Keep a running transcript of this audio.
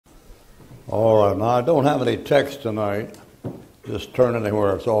All right, now I don't have any text tonight. Just turn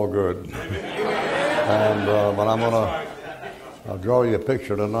anywhere, it's all good. And but I'll draw you a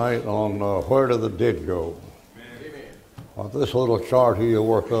picture tonight on where did the dead go. This little chart here you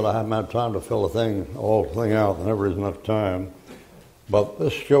worked out, I haven't had time to fill the whole thing out. There never is enough time. But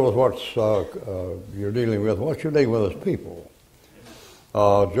this shows what you're dealing with. What you're dealing with is people.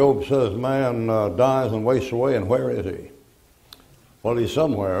 Job says, man dies and wastes away, and where is he? Well, he's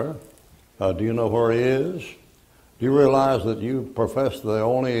somewhere. Do you know where he is? Do you realize that you profess the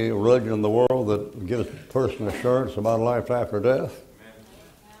only religion in the world that gives a person assurance about life after death?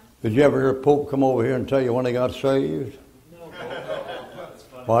 Did you ever hear a Pope come over here and tell you when he got saved?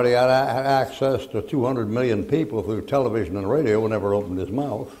 Why, he had access to 200 million people through television and radio and never opened his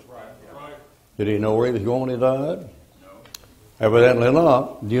mouth. Did he know where he was going when he died? Evidently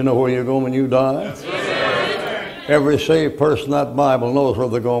not. Do you know where you're going when you die? Every saved person in that Bible knows where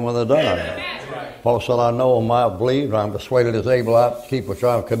they're going when they die. Paul said, I know him, I believe, I'm persuaded is able to keep which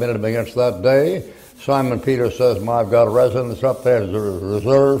I have committed against that day. Simon Peter says, I've got a residence up there, there's a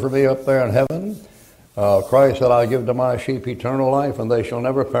reserve for me up there in heaven. Christ said, I give to my sheep eternal life, and they shall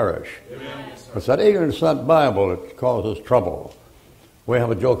never perish. Amen. It's that ignorance of that Bible that causes trouble. We have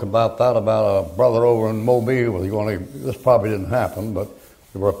a joke about that, about a brother over in Mobile. This probably didn't happen, but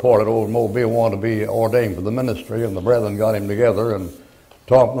it reported over in Mobile wanted to be ordained for the ministry, and the brethren got him together and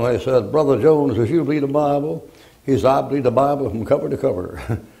talked, and they said, Brother Jones, does you believe the Bible? He said, I believe the Bible from cover to cover.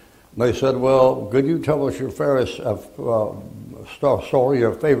 They said, well, could you tell us your favorite story,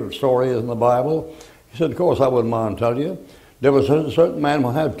 your favorite story is in the Bible? He said, of course I wouldn't mind telling you. There was a certain man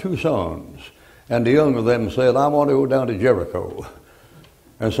who had 2 sons, and the younger of them said, I want to go down to Jericho.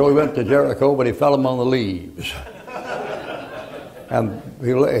 And so he went to Jericho, but he fell among the leaves. And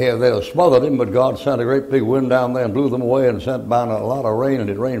they smothered him, but God sent a great big wind down there and blew them away and sent down a lot of rain, and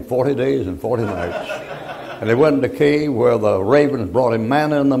it rained 40 days and 40 nights. And he went in a cave where the ravens brought him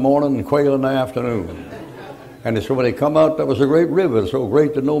manna in the morning and quail in the afternoon. And so when he come out, there was a great river, so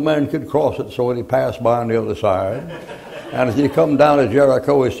great that no man could cross it, so he passed by on the other side. And as he come down to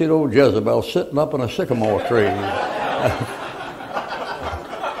Jericho, he seen old Jezebel sitting up in a sycamore tree.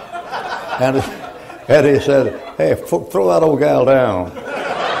 And he said, hey, throw that old gal down.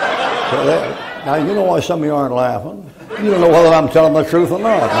 Now, you know why some of you aren't laughing? You don't know whether I'm telling the truth or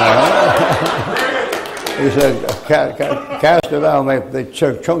not. He said, cast her down. They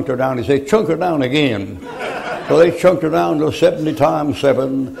chunked her down. He said, chunk her down again. So they chunked her down to 70 times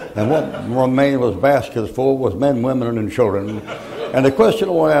 7, and what remained was baskets full with men, women, and children. And the question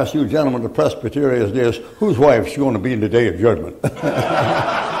I want to ask you, gentlemen, the Presbyterian is this: whose wife is she going to be in the day of judgment?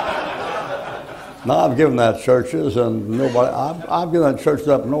 Now, I've given that churches, and I've given that churches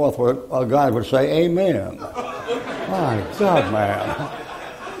up north where a guy would say, amen. My God, man.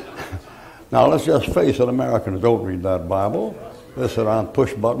 Now, let's just face it, Americans don't read that Bible. They sit around,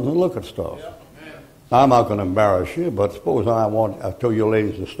 push buttons, and look at stuff. Now, I'm not going to embarrass you, but suppose I told you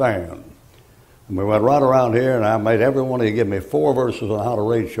ladies to stand. And we went right around here, and I made every one of you give me 4 verses on how to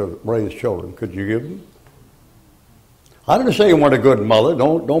raise children. Could you give them? I didn't say you weren't a good mother.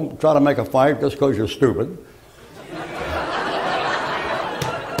 Don't try to make a fight just because you're stupid.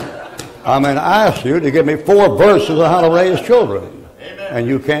 I mean, I asked you to give me 4 verses on how to raise children. Amen. And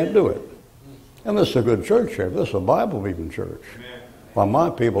you can't do it. And this is a good church here. This is a Bible-believing church. Amen. Well, my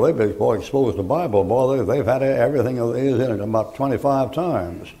people, they've been exposed to the Bible. Boy, they've had everything that is in it about 25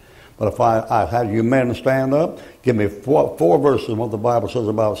 times. But if I had you men stand up, give me 4 verses on what the Bible says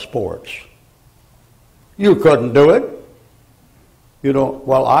about sports. You couldn't do it. You don't,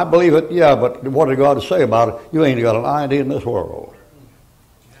 well, I believe it, yeah, but what did God say about it? You ain't got an idea in this world.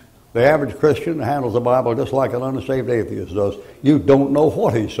 The average Christian handles the Bible just like an unsaved atheist does. You don't know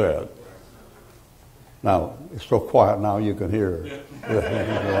what he said. Now, it's so quiet now you can hear.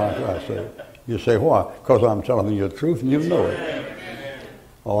 I say. You say, why? Because I'm telling you the truth and you know it.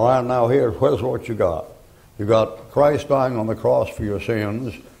 All right, now here's what you got. You got Christ dying on the cross for your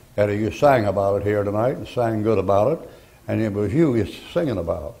sins, and you sang about it here tonight and sang good about it. And it was you he's singing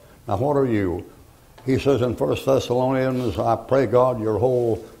about. Now, what are you? He says in 1 Thessalonians, I pray God your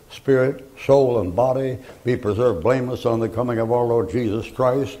whole spirit, soul, and body be preserved blameless on the coming of our Lord Jesus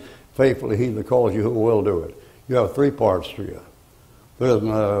Christ. Faithfully he that calls you who will do it. You have 3 parts to you. There's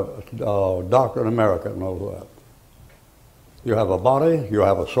a doctor in America that knows that. You have a body, you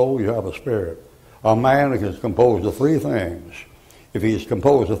have a soul, you have a spirit. A man is composed of 3 things. If he's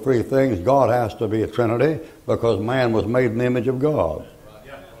composed of 3 things, God has to be a Trinity because man was made in the image of God.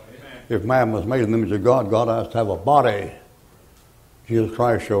 If man was made in the image of God, God has to have a body. Jesus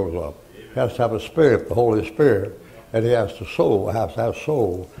Christ shows up. He has to have a spirit, the Holy Spirit. And he has to soul, has to have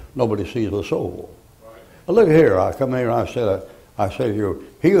soul. Nobody sees the soul. Now look here, I come here and I say to you,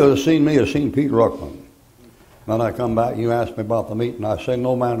 he that has seen me has seen Pete Ruckman. Then I come back and you ask me about the meeting. I say,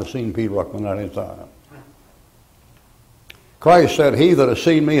 no man has seen Pete Ruckman at any time. Christ said, he that has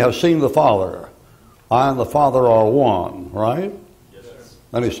seen me has seen the Father. I and the Father are one, right? Yes, sir.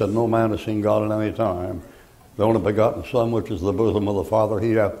 Then he said, no man has seen God at any time. The only begotten Son, which is the bosom of the Father,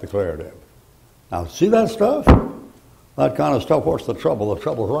 he hath declared him. Now, see that stuff? That kind of stuff, what's the trouble? The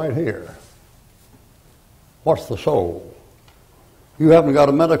trouble's right here. What's the soul? You haven't got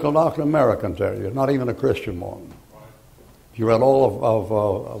a medical doctor in America can tell you, not even a Christian one. If you read all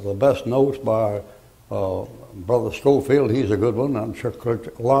of the best notes by Brother Schofield, he's a good one, and Chuck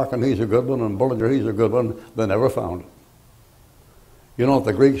Larkin, he's a good one, and Bullinger, he's a good one, they never found it. You know what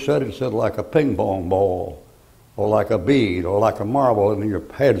the Greek said? It said like a ping pong ball, or like a bead, or like a marble in your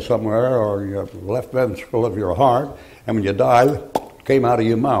head somewhere, or your left ventricle of your heart, and when you died, it came out of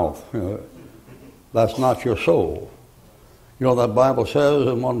your mouth. That's not your soul. You know that Bible says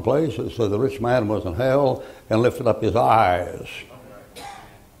in one place, it says the rich man was in hell and lifted up his eyes.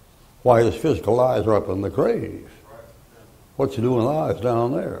 Why, his physical eyes are up in the grave. What's he doing with eyes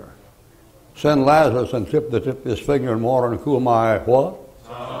down there? Send Lazarus and tip his finger in water and cool my what?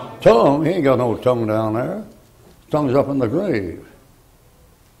 Tongue. He ain't got no tongue down there. Tongue's up in the grave.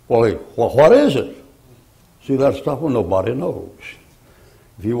 Well, what is it? See that stuff? Well, nobody knows.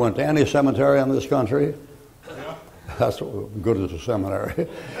 If you went to any cemetery in this country, that's good as a seminary.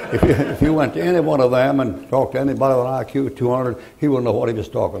 If you went to any one of them and talked to anybody with an IQ of 200, he wouldn't know what he was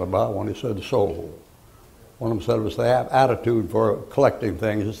talking about when he said soul. One of them said it was the attitude for collecting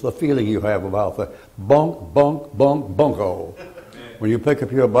things. It's the feeling you have about the bunko. When you pick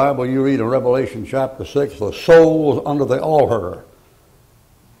up your Bible, you read in Revelation chapter 6, the souls under the altar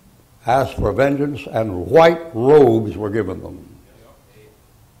asked for vengeance, and white robes were given them.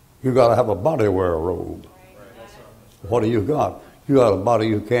 You got to have a body to wear a robe. What do you got? You got a body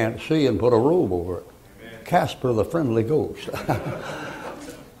you can't see and put a robe over it. Amen. Casper the Friendly Ghost.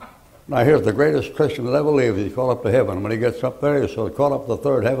 Now here's the greatest Christian that ever lived. He's caught up to heaven. When he gets up there, he's caught up to the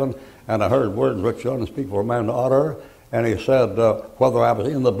third heaven, and I heard words which you speak for a man to utter. And he said, whether I was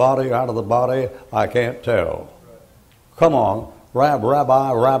in the body or out of the body, I can't tell. Come on,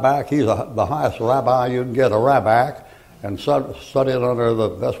 Rabbi, he's the highest rabbi you can get, a rabbi. And studied under the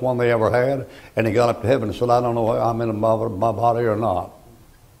best one they ever had, and he got up to heaven and said, I don't know whether I'm in my body or not.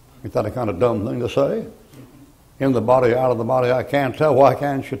 Isn't that a kind of dumb thing to say? In the body, out of the body, I can't tell. Why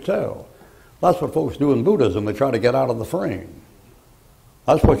can't you tell? That's what folks do in Buddhism. They try to get out of the frame.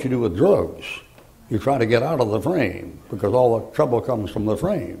 That's what you do with drugs. You try to get out of the frame, because all the trouble comes from the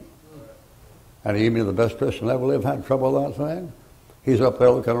frame. And even the best Christian ever lived had trouble with that thing. He's up there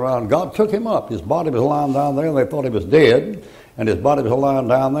looking around. God took him up. His body was lying down there, and they thought he was dead. And his body was lying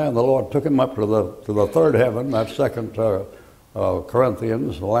down there, and the Lord took him up to the third heaven. That's 2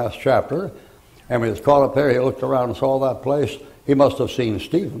 Corinthians, the last chapter. And when he was caught up there, he looked around and saw that place. He must have seen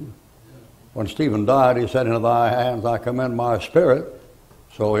Stephen. When Stephen died, he said, into thy hands I commend my spirit.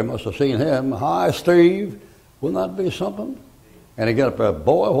 So he must have seen him. Hi, Steve. Wouldn't that be something? And he got up there,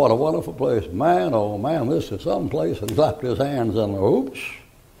 boy, what a wonderful place. Man, oh man, this is some place. And he clapped his hands and oops,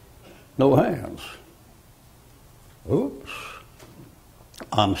 no hands. Oops.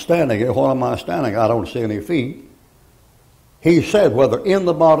 I'm standing here. What am I standing? I don't see any feet. He said, whether in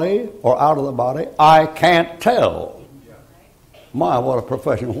the body or out of the body, I can't tell. My, what a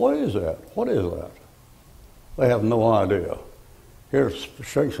profession. What is that? What is that? They have no idea. Here's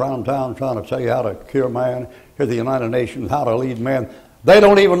sheikhs around town trying to tell you how to cure man. Here's the United Nations, how to lead man. They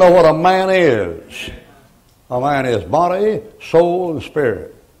don't even know what a man is. A man is body, soul, and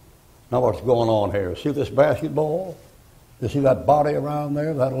spirit. Now what's going on here? See this basketball? You see that body around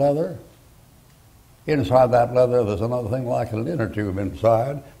there, that leather? Inside that leather, there's another thing like an inner tube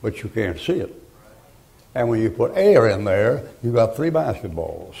inside, but you can't see it. And when you put air in there, you got 3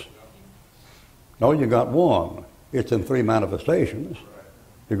 basketballs. No, you got one. It's in 3 manifestations.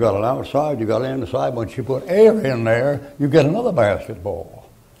 You got it outside, you got it inside. Once you put air in there, you get another basketball.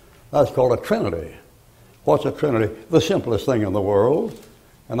 That's called a trinity. What's a trinity? The simplest thing in the world.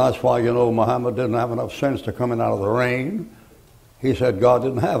 And that's why, you know, Muhammad didn't have enough sense to come in out of the rain. He said God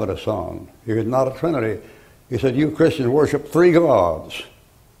didn't have it a son. He was not a trinity. He said, you Christians worship 3 gods.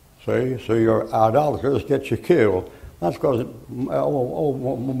 See? So your idolaters get you killed. That's because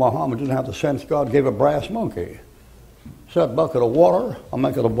Muhammad didn't have the sense God gave a brass monkey. See that bucket of water? I'm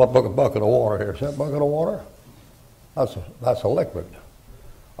making a bucket of water here. See that bucket of water? That's a liquid.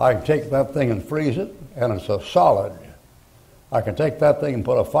 I can take that thing and freeze it, and it's a solid. I can take that thing and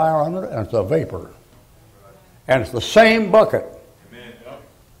put a fire under it, and it's a vapor. And it's the same bucket. Amen.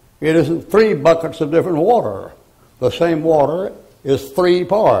 It isn't 3 buckets of different water. The same water is 3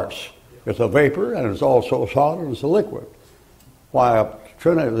 parts. It's a vapor, and it's also solid, and it's a liquid. Why,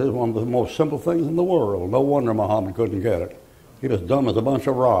 Trinity is one of the most simple things in the world. No wonder Muhammad couldn't get it. He was dumb as a bunch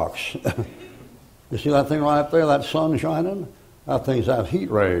of rocks. You see that thing right there, that sun shining? That thing has heat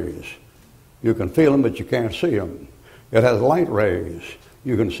rays. You can feel them, but you can't see them. It has light rays.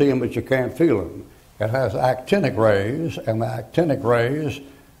 You can see them, but you can't feel them. It has actinic rays, and the actinic rays,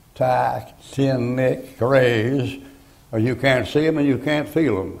 you can't see them and you can't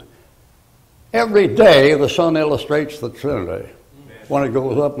feel them. Every day the sun illustrates the Trinity. When it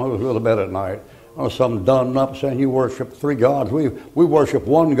goes up and goes to bed at night, or some done up saying you worship 3 gods. We worship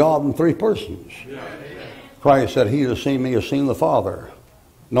one God in 3 persons. Christ said, he has seen me has seen the Father.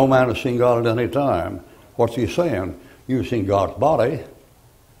 No man has seen God at any time. What's he saying? You've seen God's body.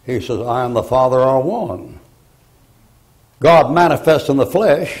 He says, I and the Father are one. God manifests in the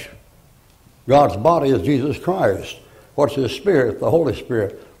flesh. God's body is Jesus Christ. What's his spirit? The Holy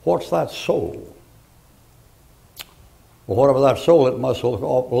Spirit. What's that soul? Well, whatever that soul, it must look an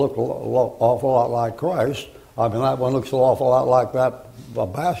awful lot like Christ. I mean, that one looks an awful lot like that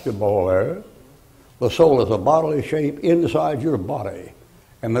basketball there. The soul is a bodily shape inside your body.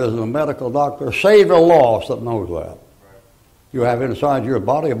 And there's a medical doctor, saved or lost, that knows that. You have inside your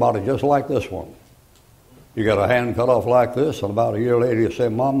body a body just like this one. You got a hand cut off like this, and about a year later you say,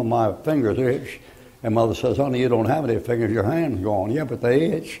 Mama, my fingers itch. And Mother says, honey, you don't have any fingers, your hand's gone. Yeah, but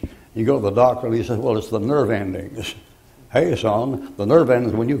they itch. You go to the doctor and he says, well, it's the nerve endings. Hey, son, the nerve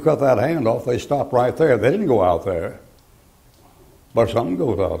endings, when you cut that hand off, they stop right there. They didn't go out there. But something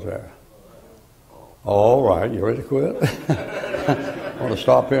goes out there. All right, you ready to quit? Want to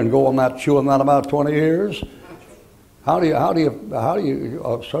stop here and go on that, chewing that about 20 years? How do you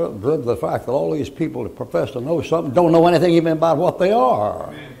observe the fact that all these people that profess to know something don't know anything even about what they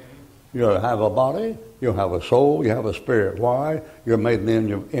are? You have a body, you have a soul, you have a spirit. Why? You're made in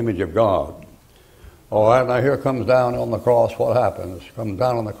the image of God. All right, now here comes down on the cross what happens. Comes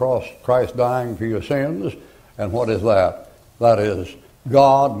down on the cross, Christ dying for your sins. And what is that? That is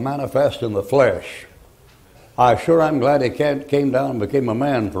God manifest in the flesh. I'm glad he came down and became a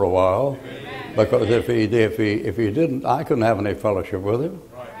man for a while. Because if he didn't, I couldn't have any fellowship with him.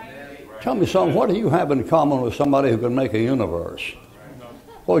 Tell me something, what do you have in common with somebody who can make a universe?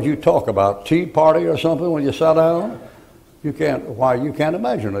 What would you talk about? Tea party or something when you sat down? You can't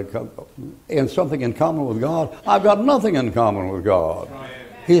imagine it. In something in common with God. I've got nothing in common with God.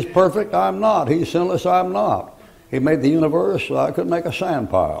 He's perfect, I'm not. He's sinless, I'm not. He made the universe, so I couldn't make a sand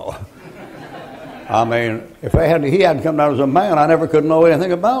pile. I mean, if he hadn't come down as a man, I never could know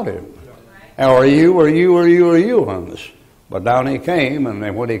anything about him. Or you. But down he came, and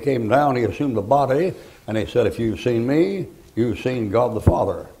then when he came down, he assumed a body, and he said, if you've seen me, you've seen God the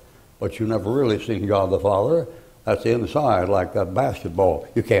Father. But you've never really seen God the Father. That's inside, like that basketball.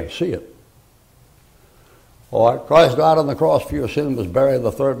 You can't see it. All right, Christ died on the cross for your sin, was buried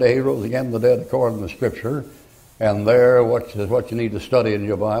the 3rd day. He rose again from the dead according to the Scripture. And there, what you need to study in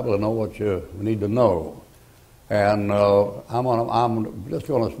your Bible and know what you need to know. And I'm just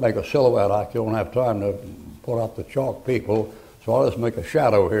going to make a silhouette. I don't have time to put out the chalk people, so I'll just make a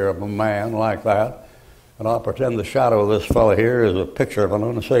shadow here of a man like that. And I'll pretend the shadow of this fellow here is a picture of an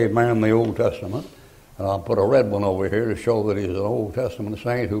unsaved man in the Old Testament. And I'll put a red one over here to show that he's an Old Testament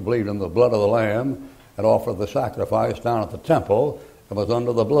saint who believed in the blood of the Lamb and offered the sacrifice down at the temple and was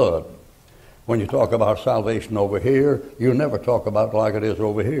under the blood. When you talk about salvation over here, you never talk about it like it is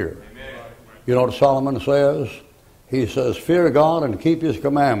over here. Amen. You know what Solomon says? He says, fear God and keep his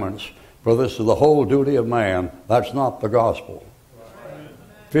commandments, for this is the whole duty of man. That's not the gospel. Amen.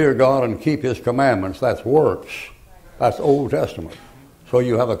 Fear God and keep his commandments. That's works. That's Old Testament. So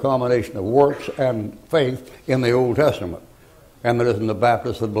you have a combination of works and faith in the Old Testament. And there isn't a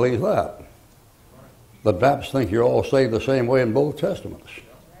Baptist that believes that. The Baptists think you're all saved the same way in both Testaments.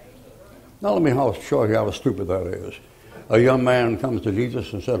 Now let me show you how stupid that is. A young man comes to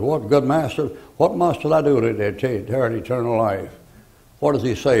Jesus and said, what good master, what must I do to inherit eternal life? What does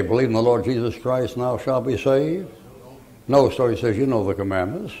he say? Believe in the Lord Jesus Christ and thou shalt be saved? No, so he says, you know the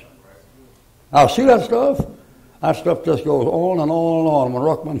commandments. Now see that stuff? That stuff just goes on and on and on. When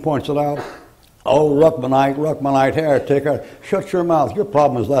Ruckman points it out, oh, Ruckmanite heretic, shut your mouth. Your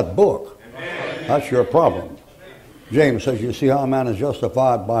problem is that book. That's your problem. James says, you see how a man is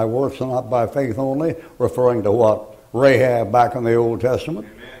justified by works and not by faith only, referring to what? Rahab back in the Old Testament,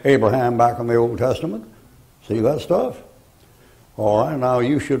 Abraham back in the Old Testament. See that stuff? All right, now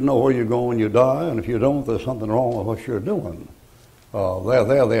you should know where you go when you die, and if you don't, there's something wrong with what you're doing.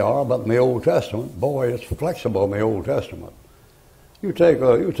 There they are, but in the Old Testament, boy, it's flexible in the Old Testament. You take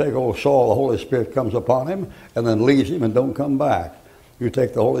old Saul, the Holy Spirit comes upon him and then leaves him and don't come back. You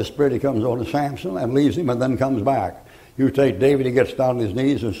take the Holy Spirit, he comes on to Samson and leaves him and then comes back. You take David, he gets down on his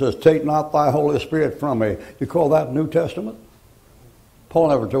knees and says, take not thy Holy Spirit from me. You call that New Testament? Paul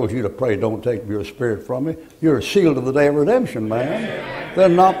never told you to pray, don't take your spirit from me. You're sealed to the day of redemption, man. They're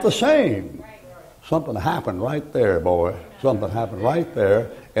not the same. Something happened right there, boy. Something happened right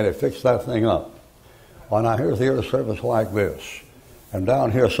there, and it fixed that thing up. Well, now here's the earth service like this. And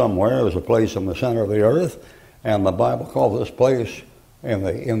down here somewhere is a place in the center of the earth, and the Bible calls this place in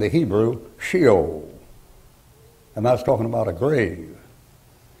the Hebrew Sheol. And that's talking about a grave.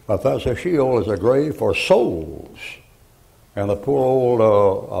 But that's a Sheol is a grave for souls. And the poor old,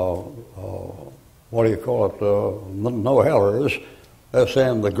 what do you call it, no-hellers, they're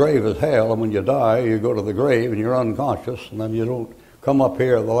saying the grave is hell, and when you die, you go to the grave and you're unconscious, and then you don't come up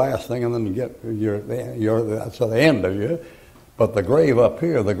here, the last thing, and then you get, that's the end of you. But the grave up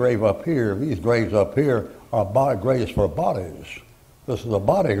here, these graves up here are graves for bodies. This is a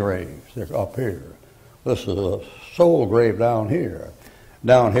body grave up here. This is a soul grave down here.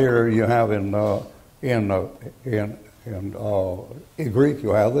 Down here you have in Greek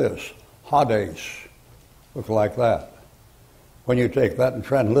you have this, Hades. Looks like that. When you take that and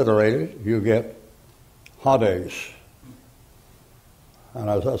transliterate it, you get Hades. And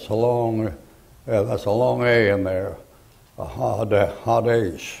that's a long A in there.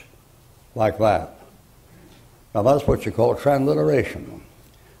 Hades, like that. Now that's what you call transliteration.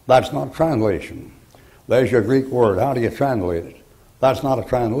 That's not translation. There's your Greek word. How do you translate it? That's not a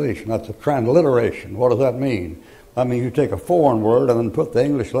translation. That's a transliteration. What does that mean? I mean, you take a foreign word and then put the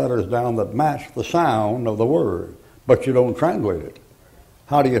English letters down that match the sound of the word, but you don't translate it.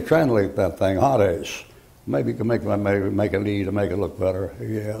 How do you translate that thing? Hades. Maybe you can make it E to make it look better.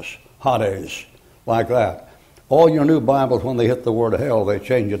 Yes, Hades, like that. All your new Bibles, when they hit the word hell, they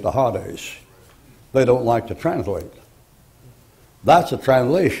change it to Hades. They don't like to translate. That's a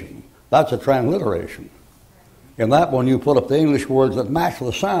translation. That's a transliteration. In that one, you put up the English words that match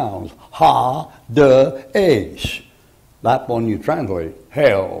the sounds. Ha-de-es. That one you translate.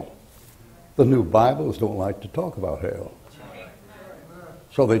 Hell. The new Bibles don't like to talk about hell.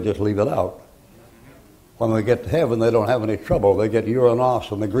 So they just leave it out. When they get to heaven, they don't have any trouble. They get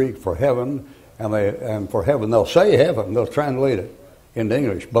Uranos in the Greek for heaven, and for heaven, they'll say heaven. They'll translate it into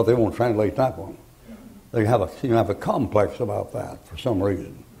English, but they won't translate that one. They have a complex about that for some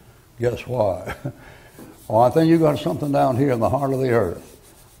reason. Guess why? Oh, I think you got something down here in the heart of the earth.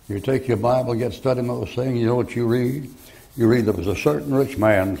 You take your Bible, get studying those things, you know what you read? You read there was a certain rich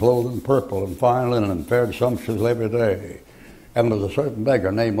man clothed in purple and fine linen and fared sumptuously every day. And there was a certain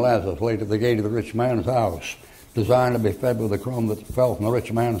beggar named Lazarus laid at the gate of the rich man's house, designed to be fed with the crumb that fell from the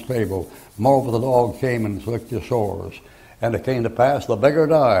rich man's table. Moreover, the dog came and licked his sores. And it came to pass, the beggar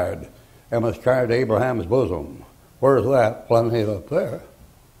died and was carried to Abraham's bosom. Where's that? Plenty up there.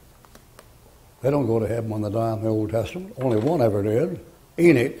 They don't go to heaven when they die in the Old Testament. Only one ever did.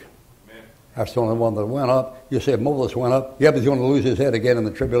 Enoch. Amen. That's the only one that went up. You say Moses went up. Yeah, but he's going to lose his head again in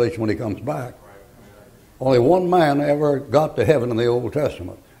the tribulation when he comes back. Only one man ever got to heaven in the Old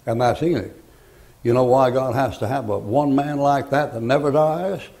Testament, and that's Enoch. You know why God has to have one man like that never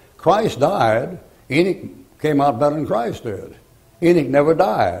dies? Christ died. Enoch came out better than Christ did. Enoch never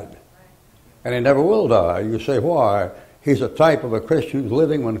died, and he never will die. You say, why? He's a type of a Christian who's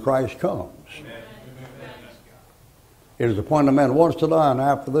living when Christ comes. Amen. It is appointed man once to die, and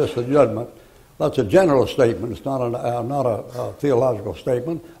after this the judgment. That's a general statement. It's not a theological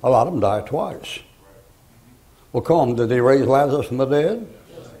statement. A lot of them die twice. Well, come, did he raise Lazarus from the dead?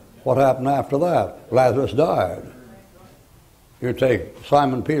 What happened after that? Lazarus died. You take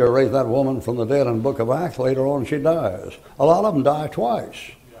Simon Peter, raised that woman from the dead in the book of Acts. Later on, she dies. A lot of them die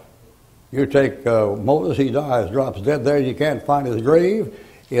twice. You take Moses, he dies, drops dead there. You can't find his grave.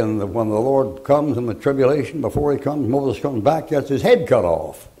 When the Lord comes in the tribulation, before he comes, Moses comes back, gets his head cut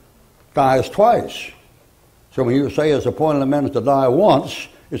off. Dies twice. So when you say it's appointed a man to die once,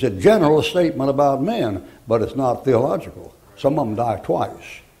 it's a general statement about men, but it's not theological. Some of them die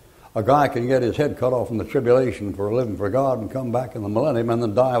twice. A guy can get his head cut off in the tribulation for living for God and come back in the millennium and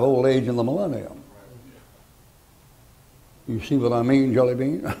then die of old age in the millennium. You see what I mean, Jelly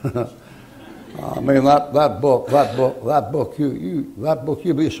Bean? I mean that book.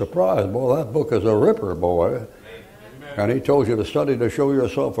 You'd be surprised, boy. That book is a ripper, boy. And he told you to study to show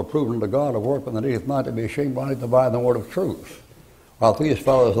yourself approved to God, a workman that needeth not to be ashamed, but to divide the word of truth. While these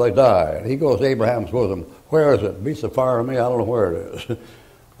fellows, they die. And he goes to Abraham's bosom. Where is it? Beats the fire on me. I don't know where it is.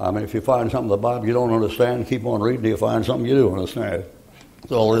 I mean, if you find something in the Bible you don't understand, keep on reading till you find something you do understand.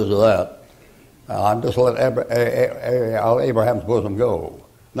 That's all there is to that. I'm just let Abraham's bosom go.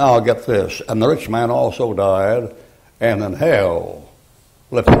 Now I'll get this. And the rich man also died, and in hell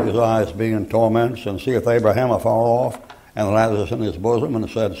lifted his eyes, being in torments, and seeth Abraham afar off, and Lazarus in his bosom, and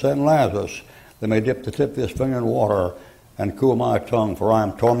said, Send Lazarus, that may dip the tip of his finger in water, and cool my tongue, for I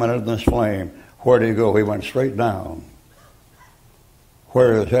am tormented in this flame. Where did he go? He went straight down.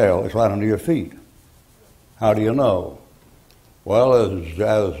 Where is hell? It's right under your feet. How do you know? Well, as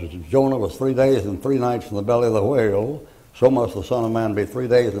Jonah was 3 days and 3 nights in the belly of the whale, so must the Son of Man be 3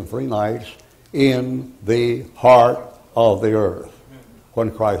 days and 3 nights in the heart of the earth.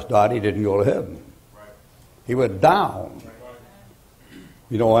 When Christ died, he didn't go to heaven. He went down.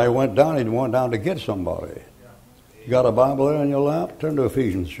 You know why he went down? He went down to get somebody. You got a Bible there in your lap? Turn to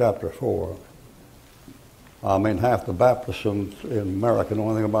Ephesians chapter 4. I mean, half the Baptists in America know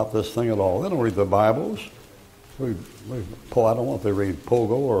anything about this thing at all. They don't read the Bibles. I don't know if they read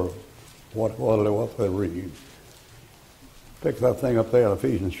Pogo or what they read. Pick that thing up there in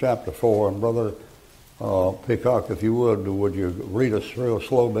Ephesians chapter 4, and Brother Peacock, if you would you read us real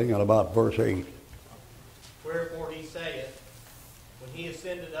slow, beginning at about verse 8. Wherefore he saith, when he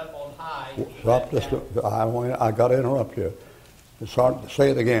ascended up on high... Stop this. I got to interrupt you.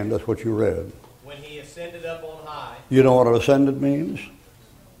 Say it again. That's what you read. When he ascended up on high... You know what ascended means?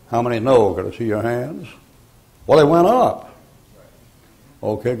 How many know? Can I see your hands? Well, he went up.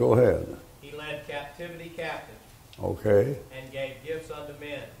 Okay, go ahead. He led captivity captive. Okay. And gave gifts unto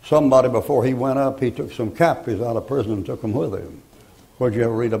men. Somebody, before he went up, he took some captives out of prison and took them with him. Where'd you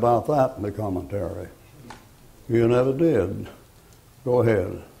ever read about that in the commentary? You never did. Go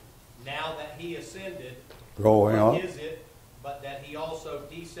ahead. Now that he ascended, going on. What is it, but that he also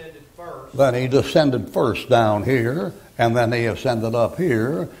descended first? Then he descended first down here, and then he ascended up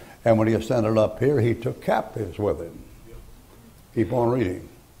here, and when he ascended up here, he took captives with him. Keep on reading.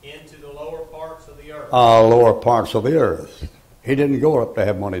 Into the lower parts of the earth. Lower parts of the earth. He didn't go up to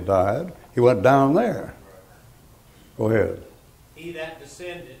heaven when he died. He went down there. Go ahead. He that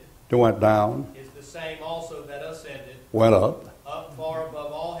descended He went down. Is the same also that ascended. Went up. Up far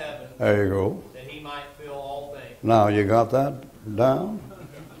above all heaven. There you go. That he might fill all things. Now you got that down?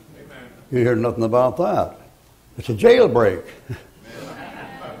 You hear nothing about that. It's a jailbreak.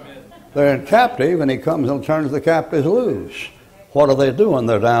 They're in captive, and he comes and turns the captives loose. What are they doing?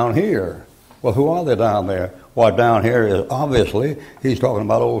 They're down here. Well, who are they down there? Well, down here is obviously he's talking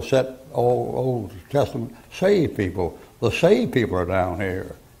about Old Testament saved people. The saved people are down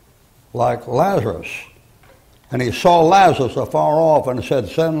here, like Lazarus. And he saw Lazarus afar off and said,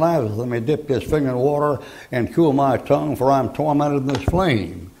 Send Lazarus, let me dip his finger in water and cool my tongue, for I am tormented in this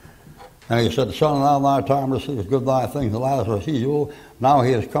flame. And he said, Son, thou thy time receivest good thy things, and Lazarus evil. Now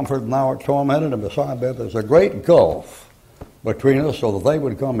he is comforted, and thou art tormented, and beside that there's a great gulf between us, so that they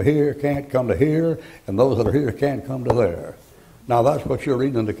would come here, can't come to here, and those that are here can't come to there. Now that's what you're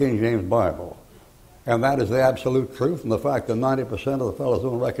reading in the King James Bible. And that is the absolute truth, and the fact that 90% of the fellows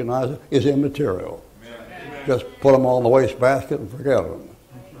don't recognize it is immaterial. Amen. Just put them all in the wastebasket and forget them.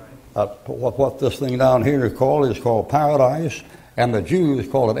 What this thing down here is called paradise, and the Jews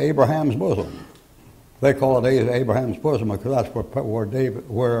call it Abraham's bosom. They call it Abraham's bosom because that's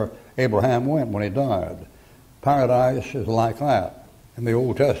where Abraham went when he died. Paradise is like that in the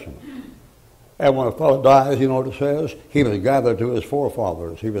Old Testament. And when a fellow dies, you know what it says? He was gathered to his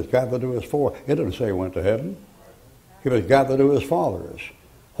forefathers. He was gathered to his It didn't say he went to heaven. He was gathered to his fathers.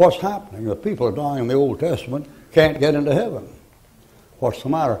 What's happening? The people are dying in the Old Testament can't get into heaven. What's the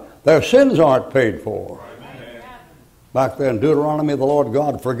matter? Their sins aren't paid for. Back there in Deuteronomy, the Lord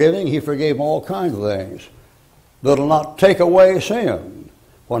God forgiving, he forgave all kinds of things that'll not take away sin.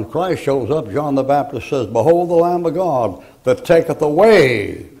 When Christ shows up, John the Baptist says, Behold the Lamb of God that taketh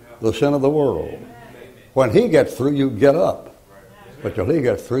away the sin of the world. When he gets through, you get up. But till he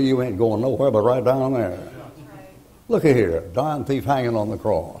gets through, you ain't going nowhere but right down there. Look at here, dying thief hanging on the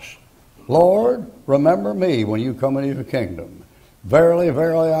cross. Lord, remember me when you come into your kingdom. Verily,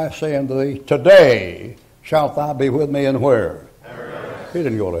 verily, I say unto thee, today shalt thou be with me, and where? Paradise. He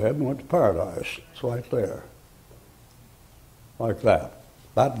didn't go to heaven, he went to paradise. It's right there. Like that.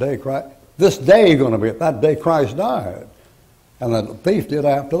 That day, this day going to be it. That day Christ died. And the thief did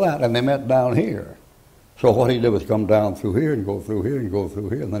after that, and they met down here. So what he did was come down through here and go through here and go through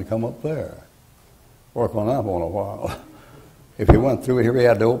here and then come up there. Work on that one a while. If he went through here, he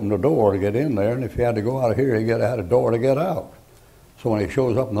had to open the door to get in there, and if he had to go out of here, he had a door to get out. So when he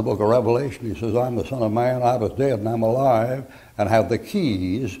shows up in the book of Revelation, he says, I'm the Son of Man, I was dead, and I'm alive, and have the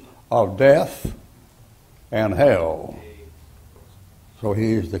keys of death and hell. So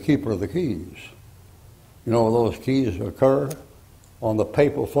he's the keeper of the keys. You know, those keys occur on the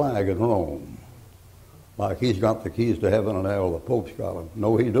papal flag in Rome. Like he's got the keys to heaven and hell, the Pope's got them.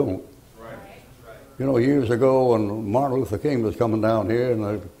 No, he don't. Right. You know, years ago when Martin Luther King was coming down here and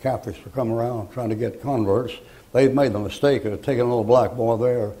the Catholics were coming around trying to get converts, they made the mistake of taking a little black boy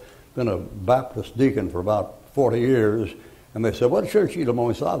there, been a Baptist deacon for about 40 years, and they said, what church you belong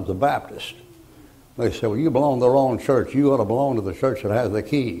to? He said, I was a Baptist. They said, well, you belong to the wrong church. You ought to belong to the church that has the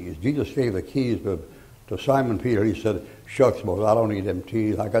keys. Jesus gave the keys to Simon Peter. He said, shucks, boys, I don't need them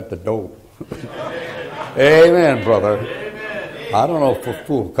keys. I got the dope. Amen, brother. Amen. I don't know for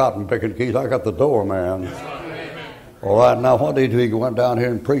fool cotton picking keys. I got the door, man. All right, now what did he do? He went down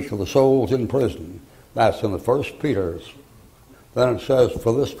here and preached to the souls in prison. That's in the 1 Peter's. Then it says,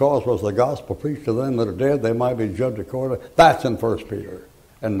 for this cause was the gospel preached to them that are dead, they might be judged according. That's in 1 Peter.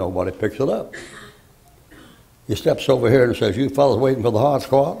 And nobody picks it up. He steps over here and says, you fellas waiting for the hot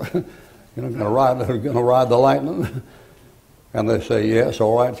squad? You're going to ride the lightning? And they say, yes,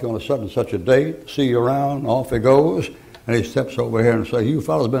 all right, it's going to such and such a date. See you around. Off he goes. And he steps over here and says, you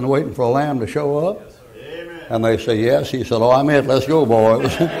fellas been waiting for a lamb to show up? Yes, and they say, yes. He said, oh, I'm it. Let's go,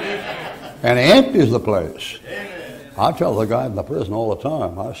 boys. And he empties the place. Amen. I tell the guy in the prison all the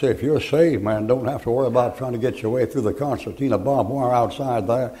time, I say, if you're saved, man, don't have to worry about trying to get your way through the concertina barbed wire outside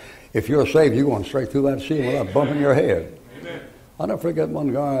there. If you're saved, you're going straight through that ceiling without bumping your head. Amen. I'll never forget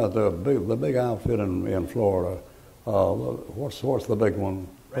one guy at the big outfit in Florida. What's the big one?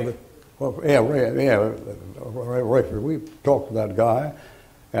 Ray. Ray. We talked to that guy,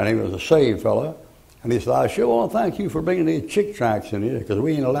 and he was a saved fella. And he said, I sure want to thank you for bringing these chick tracts in here, because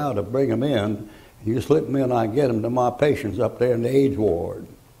we ain't allowed to bring them in. You slip them in, I get them to my patients up there in the AIDS ward.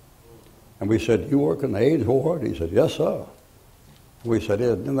 And we said, you work in the AIDS ward? He said, yes, sir. We said,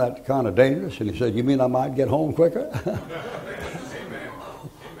 isn't that kind of dangerous? And he said, you mean I might get home quicker?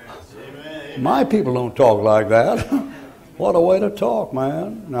 My people don't talk like that. What a way to talk,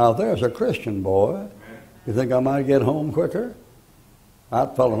 man. Now, there's a Christian boy. You think I might get home quicker?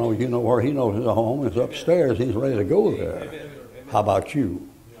 That fellow knows, you know where he knows his home is upstairs. He's ready to go there. How about you?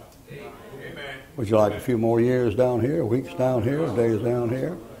 Would you like a few more years down here, weeks down here, days down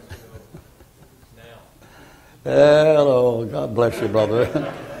here? Hello, God bless you,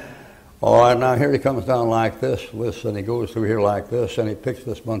 brother. All right, now here he comes down like this. Listen, he goes through here like this, and he picks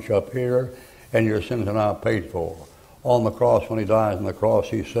this bunch up here, and your sins are now paid for. On the cross, when he dies on the cross,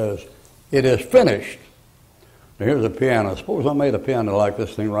 he says, it is finished. Now here's a piano. Suppose I made a piano like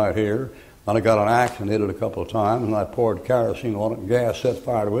this thing right here, and I got an axe and hit it a couple of times, and I poured kerosene on it, and gas, set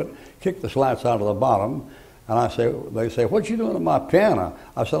fire to it, kicked the slats out of the bottom, and they say, what you doing to my piano?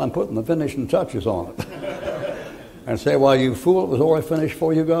 I said, I'm putting the finishing touches on it. And say, well, you fool, it was already finished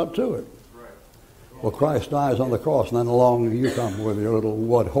before you got to it. Well, Christ dies on the cross, and then along you come with your little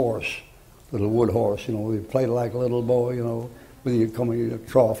wood horse, you know, you play like a little boy, you know, when you come in your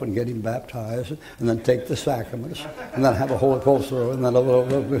trough and get him baptized, and then take the sacraments, and then have a Holy Post throw, and then a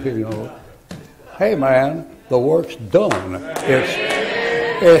little, you know. Hey, man, the work's done.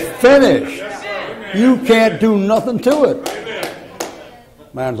 It's finished. You can't do nothing to it.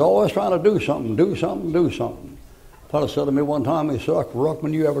 Man's always trying to do something. A fellow said to me one time, he said,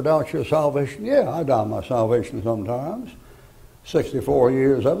 Ruckman, you ever doubt your salvation? Yeah, I doubt my salvation sometimes. 64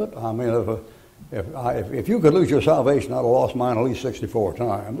 years of it. I mean, if you could lose your salvation, I'd have lost mine at least 64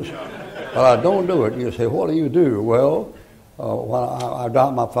 times. But I don't do it. You say, what do you do? Well, when I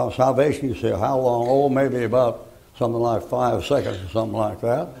doubt my salvation, you say, how long? Oh, maybe about something like 5 seconds or something like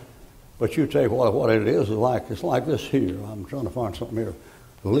that. But you take what it is, it's like this here. I'm trying to find something here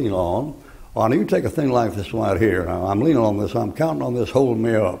to lean on. Or now you take a thing like this right here. Now, I'm leaning on this. I'm counting on this holding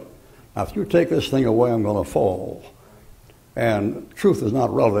me up. Now, if you take this thing away, I'm going to fall. And truth is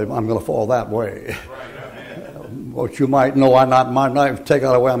not relative. I'm going to fall that way. What you might know, I might not take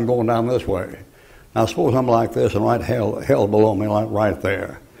that away. I'm going down this way. Now, suppose I'm like this and right hell below me, like right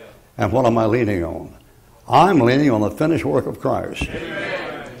there. And what am I leaning on? I'm leaning on the finished work of Christ.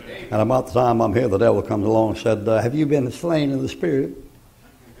 Amen. And about the time I'm here, the devil comes along and said, have you been slain in the Spirit?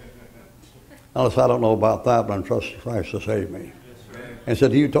 Unless I don't know about that, but I'm trusting Christ to save me. And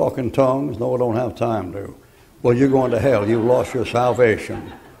said, do you talk in tongues? No, I don't have time to. Well, you're going to hell. You've lost your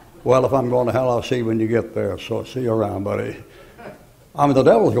salvation. Well, if I'm going to hell, I'll see you when you get there. So see you around, buddy. I mean, the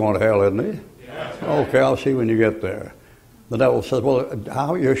devil's going to hell, isn't he? Okay, I'll see you when you get there. The devil says, well,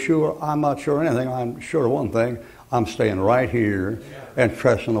 how are you sure? I'm not sure anything. I'm sure of one thing. I'm staying right here and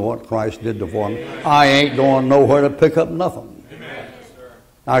trusting in what Christ did for me. I ain't going nowhere to pick up nothing.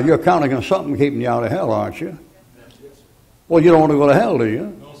 Now, you're counting on something keeping you out of hell, aren't you? Well, you don't want to go to hell, do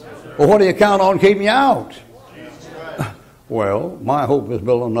you? Well, what do you count on keeping you out? Well, my hope is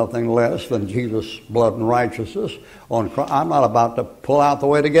built on nothing less than Jesus' blood and righteousness. I'm not about to pull out the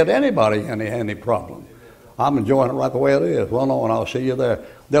way to get anybody any problem. I'm enjoying it right the way it is. Run on, I'll see you there. The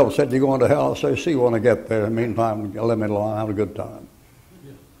devil said you're going to hell. I'll say, see you when I get there. In the meantime, let me alone. Have a good time.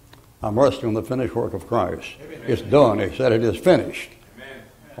 I'm resting on the finished work of Christ. It's done. He said it is finished.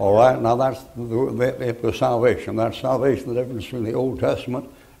 All right, now that's the salvation. That's salvation, the difference between the Old Testament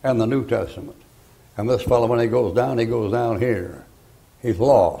and the New Testament. And this fellow, when he goes down here. He's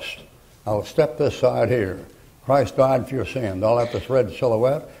lost. I'll step this side here. Christ died for your sins. I'll let this red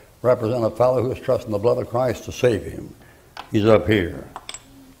silhouette represent a fellow who is trusting the blood of Christ to save him. He's up here.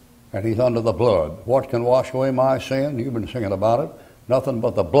 And he's under the blood. What can wash away my sin? You've been singing about it. Nothing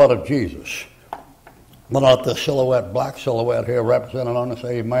but the blood of Jesus. But not this silhouette, black silhouette here, representing an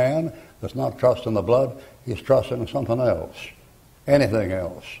unsaved man that's not trusting the blood. He's trusting something else. Anything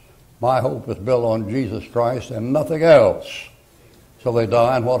else. My hope is built on Jesus Christ and nothing else. So they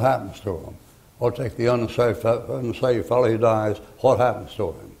die, and what happens to them? Well, take the unsaved fellow who dies. What happens to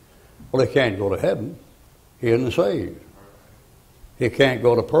him? Well, he can't go to heaven. He isn't saved. He can't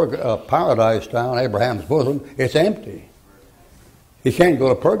go to paradise down Abraham's bosom. It's empty. He can't go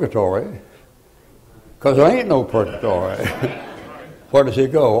to purgatory because there ain't no purgatory. Where does he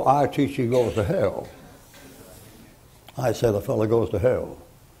go? I teach he goes to hell. I say the fellow goes to hell.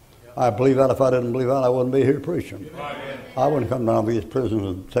 I believe that. If I didn't believe that, I wouldn't be here preaching. I wouldn't come down to these prisons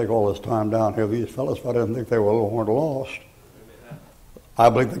and take all this time down here. These fellows, if I didn't think they weren't lost, I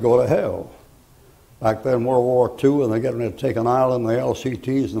believe they go to hell. Back then, World War II, and they're getting ready to take an island, the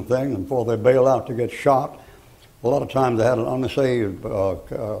LCTs and things, and before they bail out to get shot, a lot of times they had an unsaved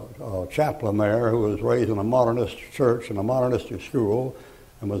chaplain there who was raised in a modernist church and a modernistic school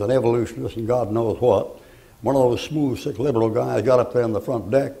and was an evolutionist and God knows what. One of those smooth, sick, liberal guys got up there on the front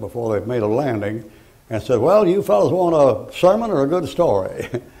deck before they made a landing and said, well, you fellas want a sermon or a good story?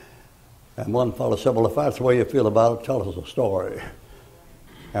 And one fellow said, well, if that's the way you feel about it, tell us a story.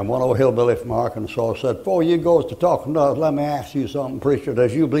 And one old hillbilly from Arkansas said, before you goes to talking to us, let me ask you something, preacher.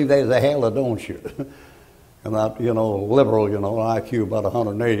 Does you believe there's a hell or don't you? And that, liberal, an IQ about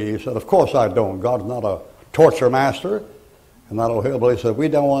 180, he said, of course I don't. God's not a torture master. And that old hillbilly said, we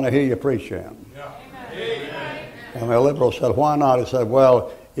don't want to hear you preach then. Yeah. And the liberal said, why not? He said,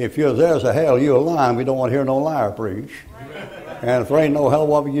 well, if there's a hell, you're lying. We don't want to hear no liar preach. And if there ain't no hell,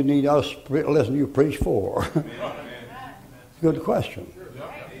 what would you need us listen to you preach for? Good question.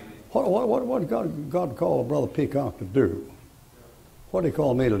 What did God call Brother Peacock to do? What did he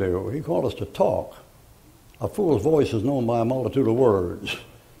call me to do? He called us to talk. A fool's voice is known by a multitude of words.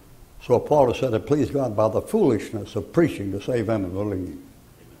 So Paul said it pleased God by the foolishness of preaching to save them and believe.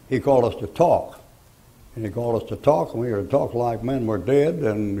 He called us to talk. And he called us to talk, and we were to talk like men were dead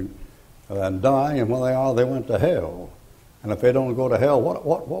and dying, and when they are, they went to hell. And if they don't go to hell,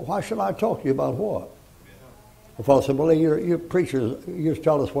 why should I talk to you about what? The fellow said, well, you're preachers, you just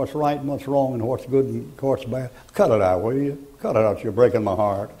tell us what's right and what's wrong and what's good and what's bad. Cut it out, will you? Cut it out, you're breaking my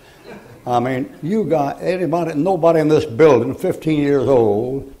heart. I mean, nobody in this building, 15 years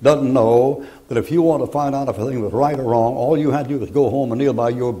old, doesn't know that if you want to find out if a thing was right or wrong, all you had to do was go home and kneel by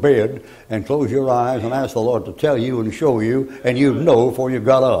your bed and close your eyes and ask the Lord to tell you and show you, and you'd know before you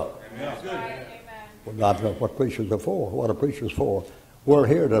got up. Amen. Well, that's what preachers are for. What are preachers for? We're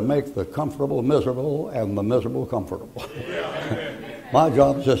here to make the comfortable miserable and the miserable comfortable. My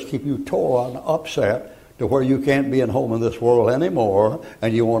job is just to keep you torn, upset, to where you can't be at home in this world anymore,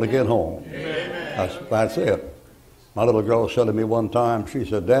 and you want to get home. That's it. My little girl said to me one time, she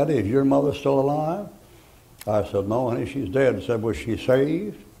said, Daddy, is your mother still alive? I said, no, honey, she's dead. She said, was she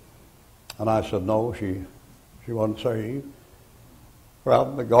saved? And I said, no, she wasn't saved. We're out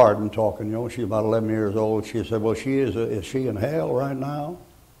in the garden talking, she's about 11 years old. She said, well, is she in hell right now?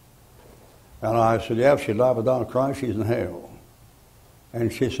 And I said, yeah, if she died without Christ, she's in hell.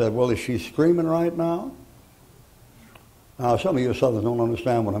 And she said, well, is she screaming right now? Now, some of you Southerners don't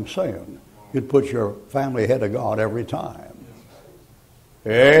understand what I'm saying. You'd put your family ahead of God every time.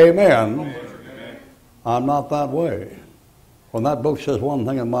 Amen. I'm not that way. When that book says one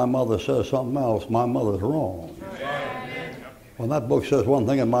thing and my mother says something else, my mother's wrong. When that book says one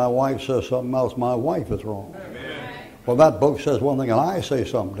thing and my wife says something else, my wife is wrong. When that book says one thing and I say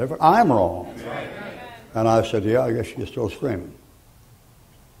something different, I'm wrong. And I said, yeah, I guess she's still screaming.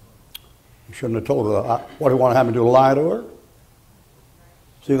 You shouldn't have told her. What do you want to have me do, lie to her?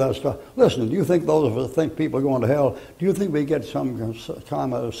 See that stuff? Listen, do you think those of us think people are going to hell, do you think we get some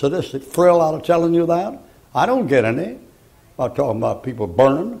kind of sadistic thrill out of telling you that? I don't get any. I'm talking about people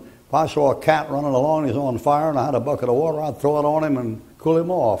burning. If I saw a cat running along and he's on fire and I had a bucket of water, I'd throw it on him and cool him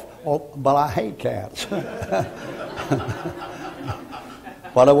off. Oh, but I hate cats.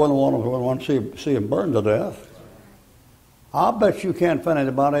 But I wouldn't want to see him burn to death. I bet you can't find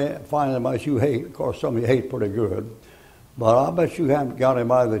anybody you hate. Of course, some of you hate pretty good. But I bet you haven't got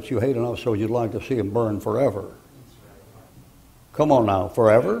anybody that you hate enough so you'd like to see him burn forever. Come on now,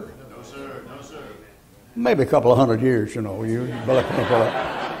 forever? No, sir. No, sir. Maybe a couple of 100 years, you know.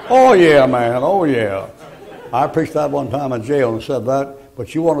 Oh, yeah, man. Oh, yeah. I preached that one time in jail and said that.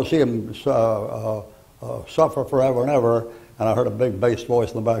 But you want to see him suffer forever and ever. And I heard a big bass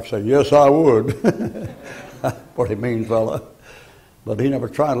voice in the back say, yes, I would. Pretty mean fella. But he never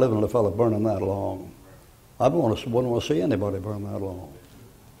tried living with a fella burning that long. I wouldn't want to see anybody burn that long.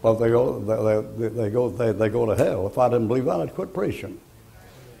 But they go to hell. If I didn't believe that, I'd quit preaching.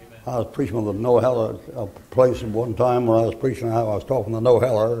 I was preaching with a no-heller place at one time where I was preaching how I was talking to a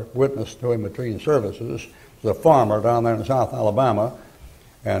no-heller, witness to him between services. There's a farmer down there in South Alabama.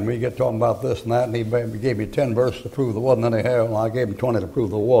 And we get talking about this and that, and he gave me 10 verses to prove there wasn't any hell, and I gave him 20 to prove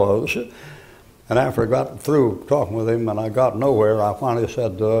there was. And after I got through talking with him and I got nowhere, I finally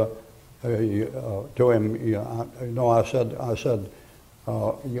said to him, I said,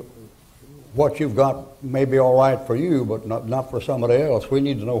 what you've got may be all right for you, but not for somebody else. We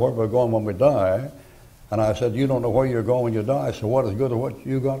need to know where we're going when we die. And I said, you don't know where you're going when you die, so what is good of what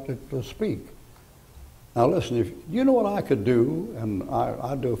you got to speak? Now listen, if you know what I could do, and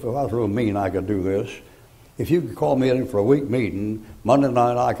I do, if I was real mean, I could do this. If you could call me in for a week meeting, Monday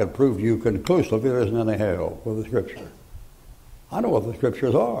night I could prove to you conclusively there isn't any hell with the Scripture. I know what the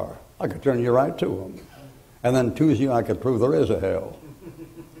Scriptures are. I could turn you right to them. And then Tuesday I could prove there is a hell.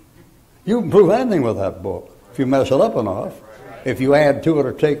 You can prove anything with that book if you mess it up enough. If you add to it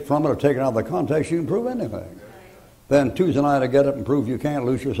or take from it or take it out of the context, you can prove anything. Then Tuesday night I get up and prove you can't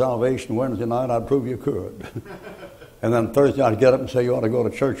lose your salvation. Wednesday night I'd prove you could. And then Thursday I'd get up and say you ought to go to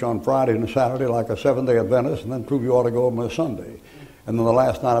church on Friday and Saturday like a Seventh-day Adventist, and then prove you ought to go on a Sunday. And then the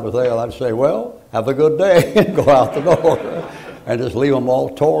last night I was there, I'd say, well, have a good day, and go out the door and just leave them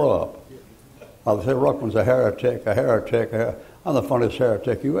all tore up. I'd say Ruckman's a heretic. I'm the funniest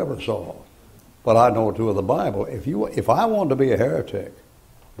heretic you ever saw. But I know too of the Bible. If I wanted to be a heretic,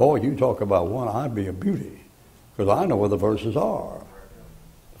 boy, you talk about one, I'd be a beauty. Because I know where the verses are.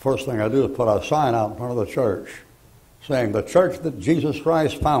 The first thing I do is put a sign out in front of the church saying the church that Jesus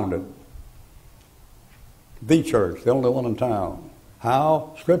Christ founded, the church, the only one in town.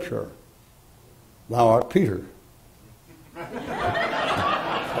 How? Scripture. Thou art Peter.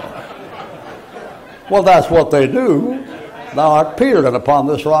 Well, that's what they do. Thou art Peter, and upon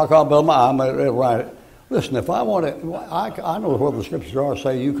this rock I'll build my... Right. Listen, if I want to... I know where the Scriptures are.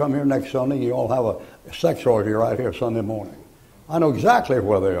 Say, you come here next Sunday, you all have a sex orgy right here Sunday morning. I know exactly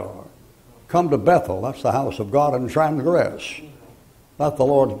where they are. Come to Bethel. That's the house of God, and transgress. That's the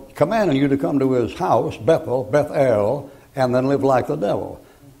Lord commanding you to come to his house, Bethel, and then live like the devil.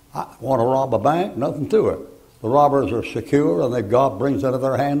 I want to rob a bank? Nothing to it. The robbers are secure, and God brings into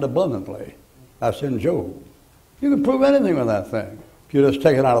their hand abundantly. That's in Job. You can prove anything with that thing. If you just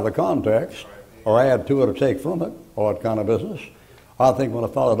take it out of the context, or add to it or take from it, or that kind of business. I think when a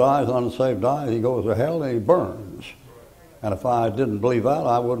fellow dies, an unsaved dies, he goes to hell and he burns. And if I didn't believe that,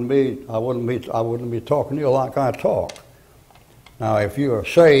 I wouldn't be talking to you like I talk. Now, if you are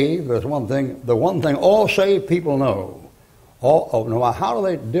saved, there's one thing. The one thing all saved people know. No matter how do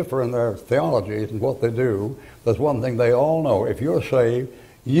they differ in their theologies and what they do, there's one thing they all know. If you're saved,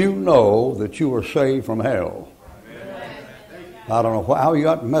 you know that you were saved from hell. I don't know how you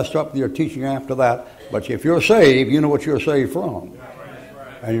got messed up with your teaching after that, but if you're saved, you know what you're saved from.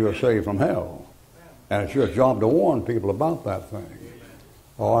 And you're saved from hell. And it's your job to warn people about that thing.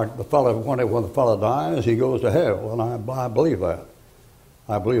 Or when the fellow dies, he goes to hell, and I believe that.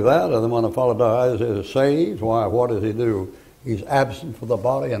 I believe that, and then when the fellow dies, is saved, why, what does he do? He's absent from the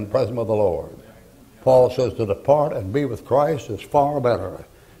body and present with the Lord. Paul says to depart and be with Christ is far better.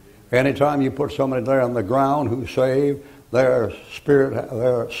 Anytime you put somebody there on the ground who's saved, their spirit,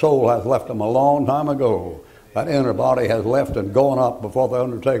 their soul has left them a long time ago. That inner body has left and gone up before the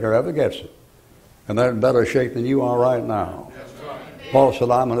undertaker ever gets it. And they're in better shape than you are right now. Paul said,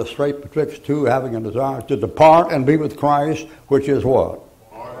 I'm in a strait betwixt two, having a desire to depart and be with Christ, which is what?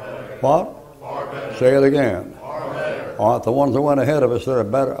 What? Say it again. All right, the ones that went ahead of us,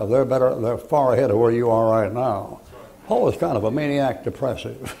 they're far ahead of where you are right now. Paul was kind of a maniac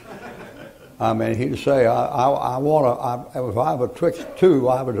depressive. I mean, he'd say, if I have a twixt two,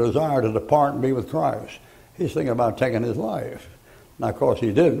 I have a desire to depart and be with Christ. He's thinking about taking his life. Now, of course,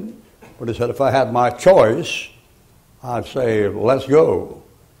 he didn't. But he said, if I had my choice, I'd say, let's go.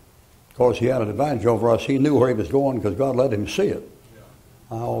 Of course, he had an advantage over us. He knew where he was going because God let him see it.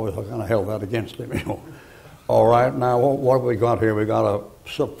 I always kind of held that against him, you know. All right, now what have we got here? We got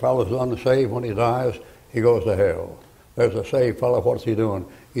a fellow's unsaved. When he dies, he goes to hell. There's a saved fellow. What's he doing?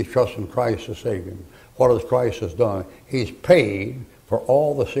 He's trusting Christ to save him. What has Christ done? He's paid for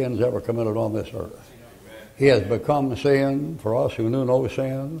all the sins ever committed on this earth. He has become sin for us who knew no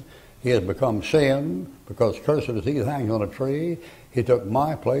sin. He has become sin because cursed is he that hangs on a tree. He took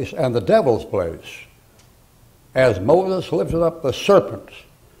my place and the devil's place. As Moses lifted up the serpents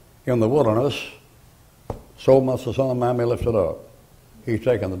in the wilderness, so must the Son of Man be lifted up. He's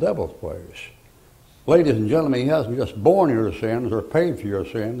taken the devil's place. Ladies and gentlemen, he hasn't just borne your sins or paid for your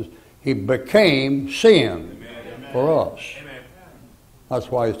sins. He became sin for us. Amen. That's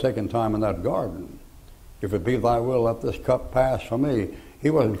why he's taken time in that garden. If it be thy will, let this cup pass from me.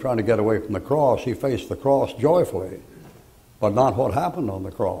 He wasn't trying to get away from the cross. He faced the cross joyfully, but not what happened on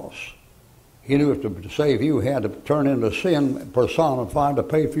the cross. He knew if to save you, he had to turn into sin personified to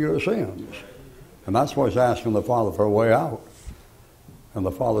pay for your sins. And that's why he's asking the Father for a way out. And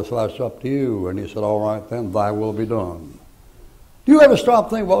the Father said, that's up to you. And he said, all right then, thy will be done. Do you ever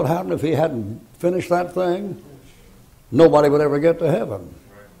stop thinking what would happen if he hadn't finished that thing? Nobody would ever get to heaven.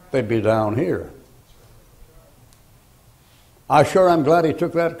 They'd be down here. I sure am glad he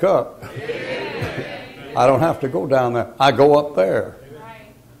took that cup. I don't have to go down there. I go up there.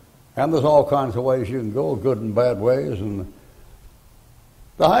 And there's all kinds of ways you can go, good and bad ways. And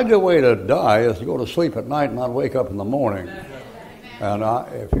the ideal way to die is to go to sleep at night and not wake up in the morning. And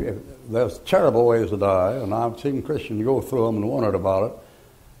if there's terrible ways to die, and I've seen Christians go through them and wondered about it.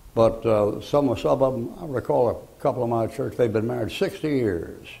 But some of them, I recall a couple of my church, they've been married 60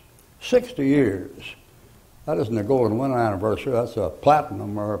 years. 60 years. That isn't a golden wedding anniversary. That's a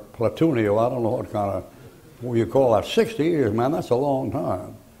platinum or a platinum. I don't know what kind of, what you call that. 60 years, man, that's a long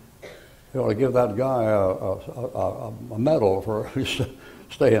time. You ought to give that guy a medal for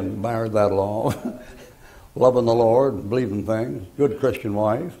staying married that long. Loving the Lord, believing things, good Christian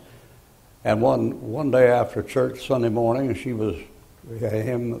wife. And one day after church Sunday morning, she was,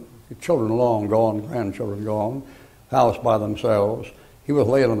 him, children long gone, grandchildren gone, house by themselves. He was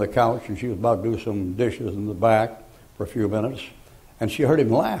laying on the couch and she was about to do some dishes in the back for a few minutes. And she heard him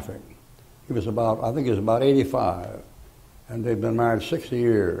laughing. He was about, I think he was about 85. And they'd been married 60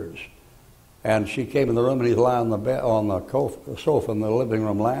 years. And she came in the room and he's lying on the sofa in the living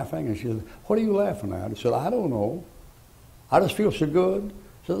room laughing. And she said, what are you laughing at? He said, I don't know. I just feel so good.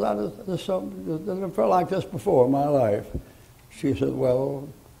 She said, I never felt like this before in my life. She said, well,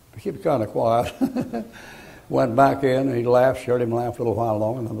 keep kind of quiet. Went back in and he laughed. She heard him laugh a little while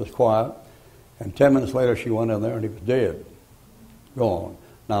longer and then was quiet. And 10 minutes later she went in there and he was dead. Gone.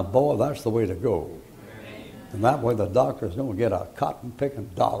 Now, boy, that's the way to go. And that way the doctors don't get a cotton-picking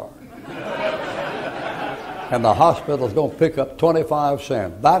dollar. And the hospital's going to pick up 25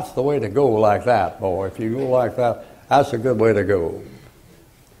 cents. That's the way to go like that, boy. If you go like that, that's a good way to go.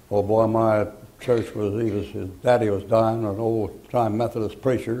 Oh, boy, my church his daddy was dying, an old-time Methodist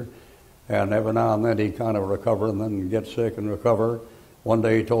preacher, and every now and then he'd kind of recover and then get sick and recover. One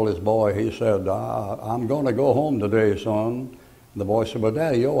day he told his boy, he said, I'm going to go home today, son. And the boy said, well,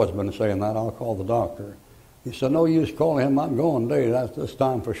 Daddy, you always been saying that. I'll call the doctor. He said, no use calling him. I'm going today. That's this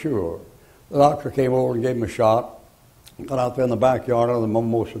time for sure. The doctor came over and gave him a shot. Got out there in the backyard under the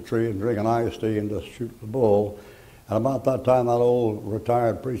mimosa tree and drinking iced tea and just shoot the bull. And about that time, that old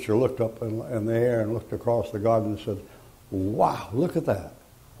retired preacher looked up in the air and looked across the garden and said, wow, look at that.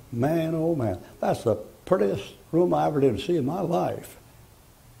 Man, oh man, that's the prettiest room I ever did see in my life.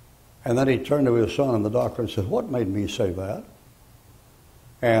 And then he turned to his son and the doctor and said, what made me say that?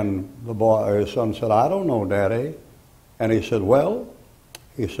 And his son said, I don't know, Daddy. And he said, well,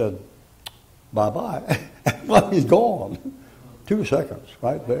 he said, bye-bye. Well, he's gone. 2 seconds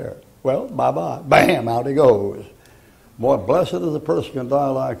right there. Well, bye-bye. Bam, out he goes. Boy, blessed is the person who can die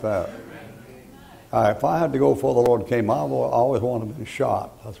like that. If I had to go before the Lord came, I always wanted to be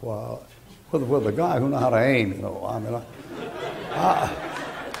shot. That's why, with a guy who knows how to aim, you know. I mean,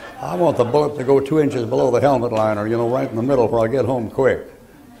 I want the bullet to go 2 inches below the helmet liner, you know, right in the middle where I get home quick.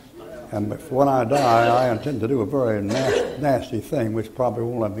 And when I die, I intend to do a very nasty thing, which probably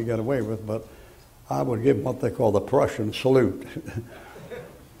won't let me get away with, but I would give what they call the Prussian salute.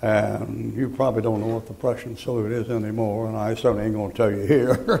 And you probably don't know what the Prussian salute is anymore, and I certainly ain't going to tell you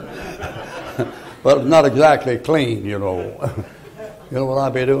here. But it's not exactly clean, you know. You know what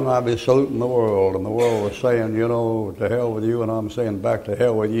I'd be doing? I'd be saluting the world, and the world was saying, you know, to hell with you, and I'm saying back to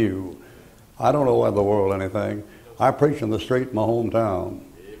hell with you. I don't owe the world anything. I preach in the street in my hometown.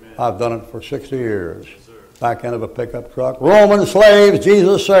 I've done it for 60 years. Back end of a pickup truck. Roman slaves,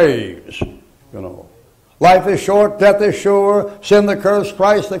 Jesus saves. You know, Life is short, death is sure, sin the curse,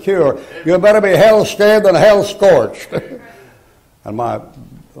 Christ the cure. You better be hell scared than hell scorched. And my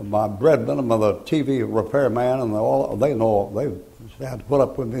brethren, the TV repairman, and they know, they had to put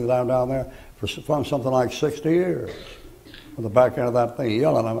up with me down there for something like 60 years. On the back end of that thing,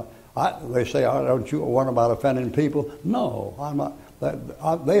 yelling. They say, don't you worry about offending people? No, I'm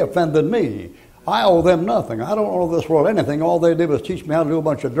not. They offended me. I owe them nothing. I don't owe this world anything. All they did was teach me how to do a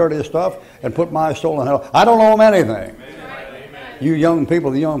bunch of dirty stuff and put my soul in hell. I don't owe them anything. Amen. You young people,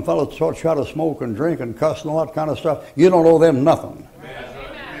 the young fellows taught you how to smoke and drink and cuss and all that kind of stuff. You don't owe them nothing.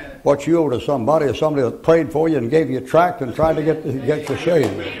 Amen. What you owe to somebody is somebody that prayed for you and gave you a tract and tried to get you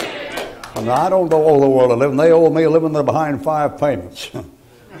saved. And I don't owe the world a living. They owe me a living. They're behind 5 payments.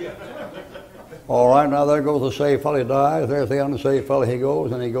 All right, now there goes the saved fellow. He dies. There's the unsaved fellow. He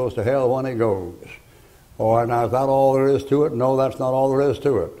goes, and he goes to hell when he goes. All right, now is that all there is to it? No, that's not all there is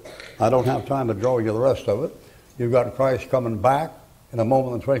to it. I don't have time to draw you the rest of it. You've got Christ coming back in a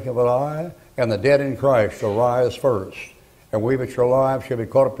moment of the twinkling of an eye, and the dead in Christ shall rise first. And we which are alive shall be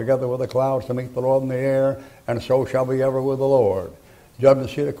caught up together with the clouds to meet the Lord in the air, and so shall we ever with the Lord. Judgment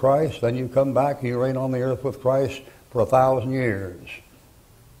seat of Christ, then you come back and you reign on the earth with Christ for 1,000 years.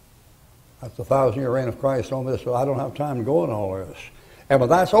 That's the 1,000-year reign of Christ on this, so I don't have time to go in all this. And when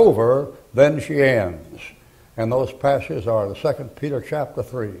that's over, then she ends. And those passages are the 2 Peter chapter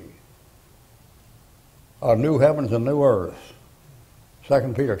 3. A new heavens and new earth.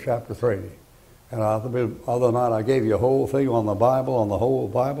 2 Peter chapter 3. And other night I gave you a whole thing on the Bible, on the whole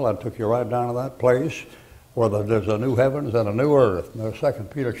Bible. I took you right down to that place where there's a new heavens and a new earth. And there's 2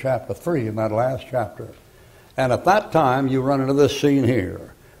 Peter chapter 3 in that last chapter. And at that time you run into this scene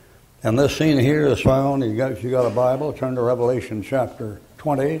here. And this scene here is found, if you got a Bible, turn to Revelation chapter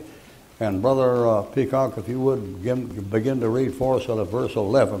 20. And Brother Peacock, if you would begin to read for us out of verse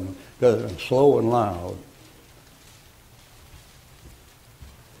 11, slow and loud.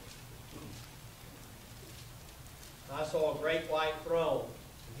 I saw a great white throne,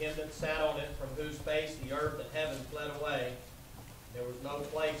 and him that sat on it, from whose face the earth and heaven fled away. There was no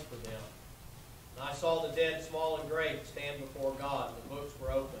place for them. And I saw the dead, small and great, stand before God, and the books were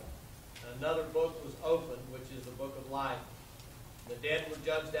opened. And another book was opened, which is the book of life. The dead were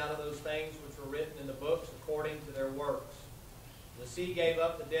judged out of those things which were written in the books according to their works. The sea gave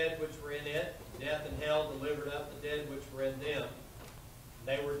up the dead which were in it. Death and hell delivered up the dead which were in them.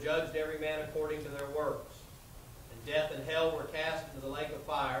 They were judged every man according to their works. And death and hell were cast into the lake of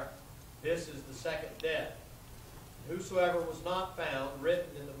fire. This is the second death. And whosoever was not found written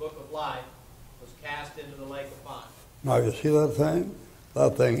in the book of life was cast into the lake of fire. Now you see that thing?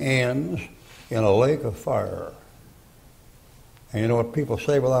 That thing ends in a lake of fire. And you know what people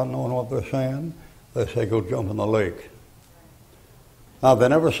say without knowing what they're saying? They say, go jump in the lake. Now, they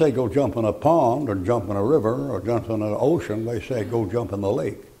never say go jump in a pond or jump in a river or jump in an ocean. They say go jump in the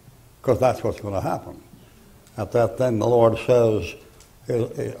lake, because that's what's going to happen. At that then the Lord says,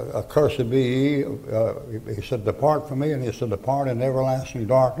 accursed be ye. He said, depart from me. And he said, depart in everlasting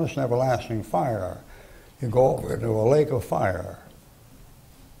darkness and everlasting fire. You go over into a lake of fire.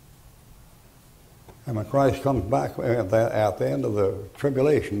 And when Christ comes back at the end of the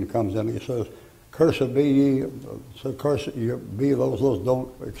tribulation, comes in, he says, cursed be ye, so cursed be those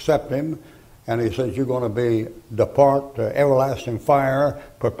don't accept him. And he says, you're going to depart to everlasting fire,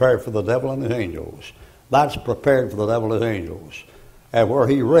 prepared for the devil and his angels. That's prepared for the devil and his angels. And where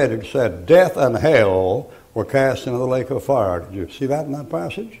he read it said, death and hell were cast into the lake of fire. Did you see that in that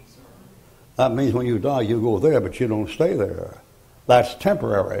passage? That means when you die, you go there, but you don't stay there. That's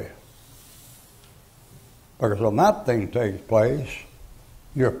temporary. Because when that thing takes place,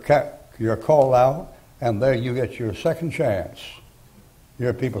 you're called out, and there you get your second chance. You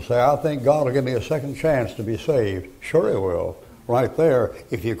hear people say, I think God will give me a second chance to be saved. Sure he will. Right there,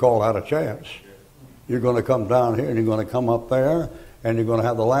 if you call out a chance. You're going to come down here, and you're going to come up there, and you're going to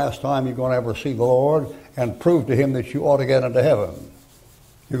have the last time you're going to ever see the Lord and prove to him that you ought to get into heaven.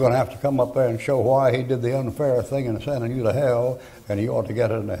 You're going to have to come up there and show why he did the unfair thing in sending you to hell, and you ought to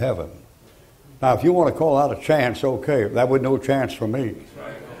get into heaven. Now, if you want to call out a chance, okay. That would no chance for me.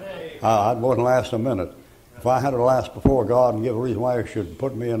 I wouldn't last a minute. If I had to last before God and give a reason why he should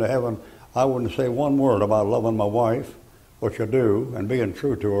put me into heaven, I wouldn't say one word about loving my wife, which I do, and being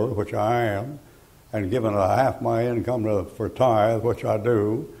true to her, which I am, and giving her half my income for tithe, which I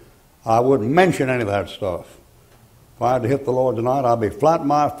do. I wouldn't mention any of that stuff. If I had to hit the Lord tonight, I'd be flat in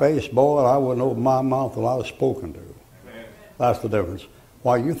my face, boy, and I wouldn't open my mouth till I was spoken to. Amen. That's the difference.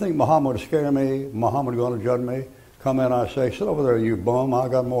 Why, you think Muhammad would scare me? Muhammad going to judge me? Come in, I say, sit over there, you bum. I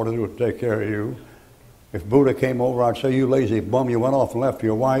got more to do to take care of you. If Buddha came over, I'd say, you lazy bum, you went off and left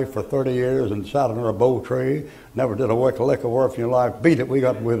your wife for 30 years and sat under a bow tree, never did a lick of work in your life. Beat it, we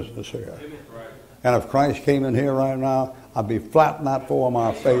got business here. And if Christ came in here right now, I'd be flattening that for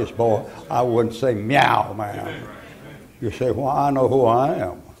my face, boy. I wouldn't say meow, man. You say, well, I know who I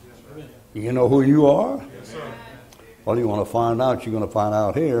am. You know who you are? Well, you want to find out, you're going to find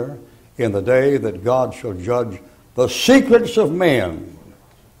out here in the day that God shall judge the secrets of men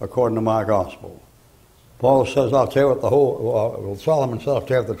according to my gospel. Paul says, I'll tell you what Solomon said, I'll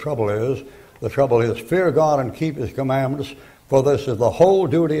tell you what the trouble is. The trouble is, fear God and keep his commandments, for this is the whole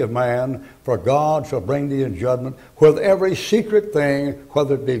duty of man, for God shall bring thee in judgment with every secret thing,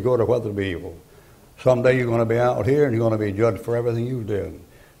 whether it be good or whether it be evil. Someday you're going to be out here and you're going to be judged for everything you did.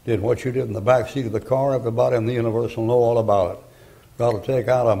 Did what you did in the back seat of the car, everybody in the universe will know all about it. God will take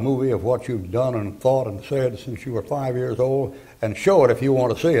out a movie of what you've done and thought and said since you were 5 years old and show it if you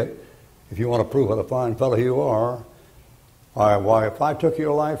want to see it. If you want to prove what a fine fellow you are, why, if I took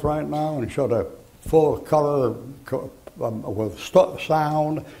your life right now and showed a full color with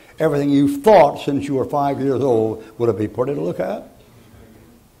sound, everything you thought since you were 5 years old, would it be pretty to look at?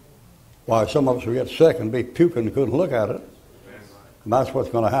 Why, some of us would get sick and be puking and couldn't look at it. And that's what's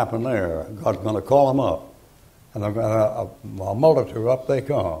going to happen there. God's going to call them up. And a multitude, up they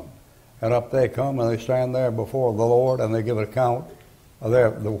come. And up they come and they stand there before the Lord and they give an account of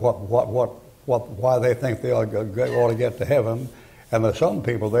why they think they ought to get to heaven. And there's some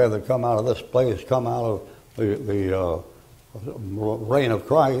people there that come out of this place, come out of the reign of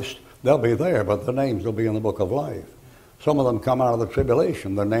Christ. They'll be there, but their names will be in the book of life. Some of them come out of the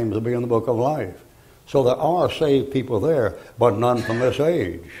tribulation. Their names will be in the book of life. So there are saved people there, but none from this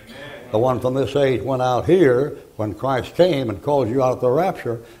age. The one from this age went out here when Christ came and called you out of the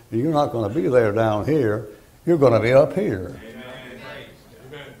rapture. And you're not going to be there down here. You're going to be up here.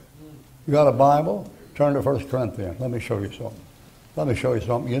 You got a Bible? Turn to 1 Corinthians. Let me show you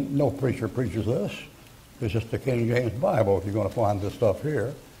something. No preacher preaches this. It's just the King James Bible if you're going to find this stuff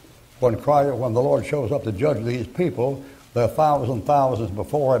here. When the Lord shows up to judge these people, there are thousands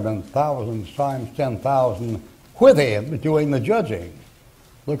before him and thousands times 10,000 with him doing the judging.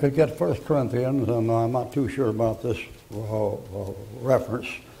 Look at 1 Corinthians, and I'm not too sure about this reference.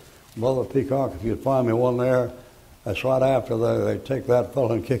 Brother Peacock, if you'd find me one there, that's right after they take that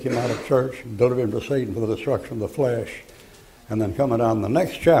fellow and kick him out of church and deliver him to Satan for the destruction of the flesh. And then coming down the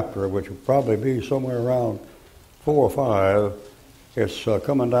next chapter, which will probably be somewhere around 4 or 5, it's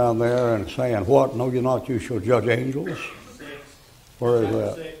coming down there and saying, what? Know you not you shall judge angels? 6. Where is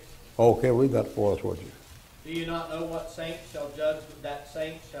that? 6. Okay, read that for us, would you? Do you not know what saints shall judge, that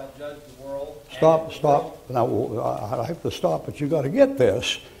saints shall judge the world? Stop. Now, I have to stop, but you got to get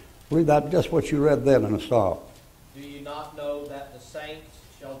this. Read that, just what you read then, and stop. Do you not know that the saints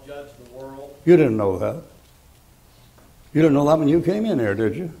shall judge the world? You didn't know that. You didn't know that when you came in here,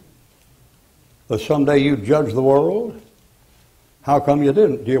 did you? That someday you'd judge the world? How come you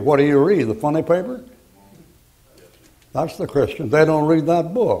didn't? What do you read, the funny paper? That's the Christian. They don't read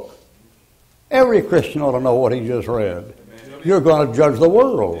that book. Every Christian ought to know what he just read. You're going to judge the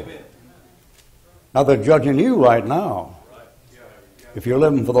world. Now they're judging you right now. If you're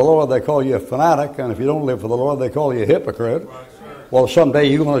living for the Lord, they call you a fanatic, and if you don't live for the Lord, they call you a hypocrite. Well, someday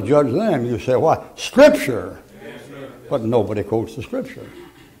you're going to judge them. You say, why? Scripture. But nobody quotes the Scripture.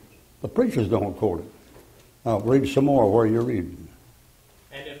 The preachers don't quote it. Now read some more where you're reading.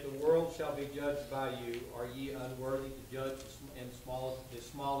 And if the world shall be judged by you, are ye unworthy to judge in the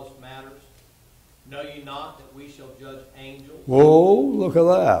smallest matters? Know ye not that we shall judge angels? Whoa, look at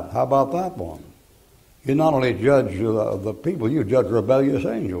that. How about that one? You not only judge the people, you judge rebellious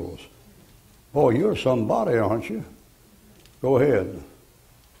angels. Boy, you're somebody, aren't you? Go ahead.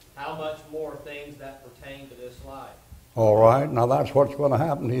 How much more things that pertain to this life? All right, now that's what's going to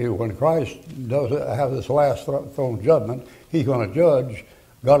happen to you. When Christ does have this last throne judgment, he's going to judge.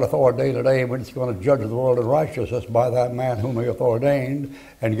 God hath ordained a day when he's going to judge the world in righteousness by that man whom he hath ordained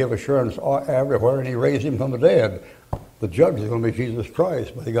and give assurance everywhere, and he raised him from the dead. The judge is going to be Jesus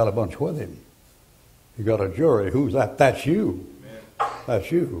Christ, but he got a bunch with him. You got a jury. Who's that? That's you. Amen.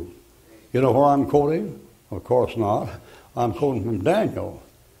 That's you. You know where I'm quoting? Of course not. I'm quoting from Daniel,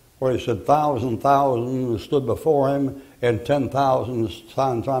 where he said thousands stood before him and 10,000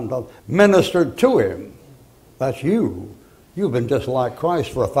 times ministered to him. That's you. You've been just like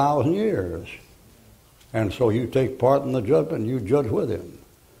Christ for 1,000 years. And so you take part in the judgment and you judge with him.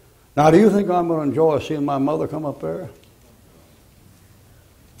 Now, do you think I'm going to enjoy seeing my mother come up there?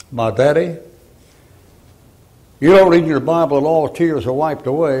 My daddy? You don't read in your Bible that all tears are wiped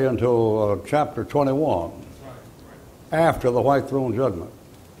away until chapter 21, after the white throne judgment.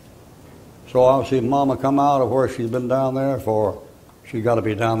 So I'll see Mama come out of where she's been down there for, she's got to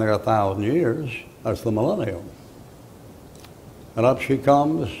be down there 1,000 years. That's the millennium. And up she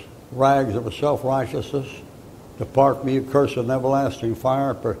comes, rags of her self-righteousness. Depart from me, you cursed with an everlasting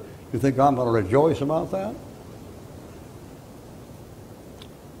fire. You think I'm going to rejoice about that?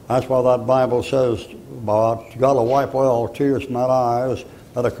 That's why that Bible says about God will wipe away all tears from that eyes.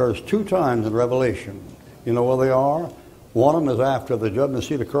 That occurs 2 times in Revelation. You know where they are? One of them is after the judgment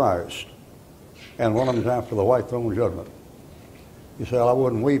seat of Christ, and one of them is after the white throne judgment. You say, well, I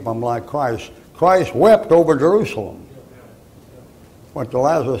wouldn't weep. I'm like Christ. Christ wept over Jerusalem. Went to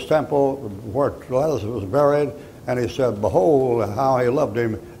Lazarus' temple, where Lazarus was buried, and he said, behold how he loved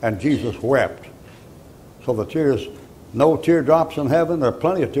him, and Jesus wept. So the tears, no teardrops in heaven. There are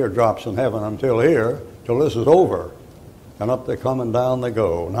plenty of teardrops in heaven until here, till this is over. And up they come and down they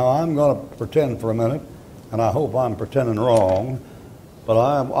go. Now I'm going to pretend for a minute, and I hope I'm pretending wrong, but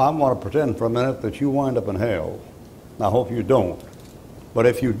I'm going to pretend for a minute that you wind up in hell. And I hope you don't. But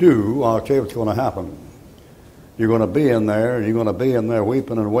if you do, I'll tell you what's going to happen. You're going to be in there, and you're going to be in there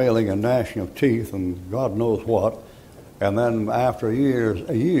weeping and wailing and gnashing of teeth and God knows what. And then after years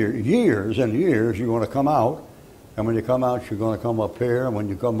and years, you're going to come out. And when you come out, you're going to come up here. And when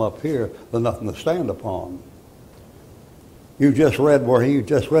you come up here, there's nothing to stand upon. You just read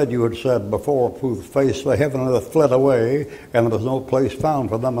you had said, before the face of heaven and earth fled away, and there was no place found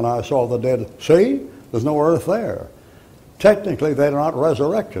for them, and I saw the dead. See? There's no earth there. Technically, they're not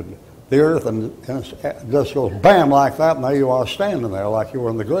resurrected. The earth and it just goes bam like that, and there you are standing there like you were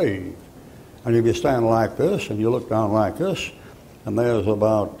in the grave. And you'd be standing like this, and you look down like this, and there's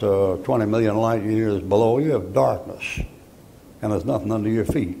about 20 million light years below you of darkness, and there's nothing under your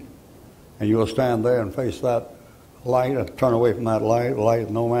feet. And you'll stand there and face that light and turn away from that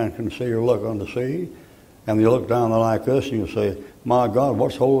light no man can see or look unto see. And you look down there like this, and you say, my God,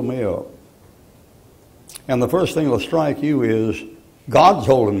 what's holding me up? And the first thing that'll strike you is, God's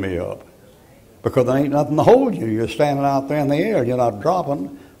holding me up, because there ain't nothing to hold you. You're standing out there in the air. You're not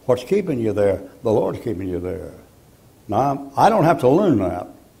dropping. What's keeping you there? The Lord's keeping you there. Now, I don't have to learn that.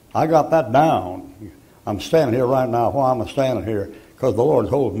 I got that down. I'm standing here right now. Why am I standing here? Because the Lord's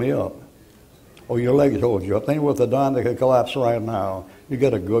holding me up. Oh, your legs hold you up. They ain't worth a dime. They could collapse right now. You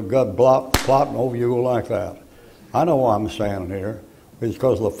get a good gut plotting over you like that. I know why I'm standing here. It's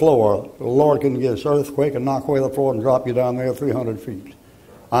because of the floor. The Lord can get this earthquake and knock away the floor and drop you down there 300 feet.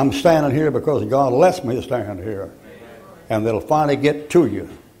 I'm standing here because God lets me stand here. And it'll finally get to you.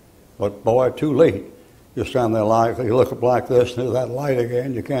 But boy, too late. You stand there like, you look up like this, and there's that light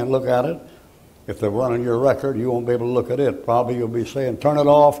again. You can't look at it. If they're running your record, you won't be able to look at it. Probably you'll be saying, turn it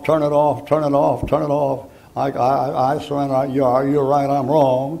off, turn it off, turn it off, turn it off. I surrender. You're right, I'm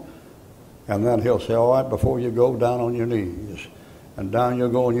wrong. And then he'll say, all right, before you go, down on your knees. And down you'll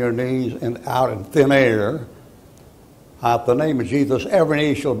go on your knees and out in thin air. At the name of Jesus, every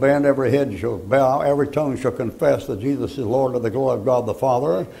knee shall bend, every head shall bow, every tongue shall confess that Jesus is Lord to the glory of God the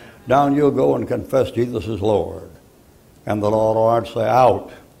Father. Down you'll go and confess Jesus is Lord. And the Lord will say,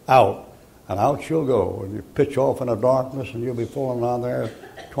 out, out. And out you'll go. And you pitch off in the darkness, and you'll be falling down there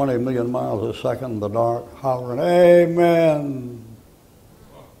 20 million miles a second in the dark, hollering, amen.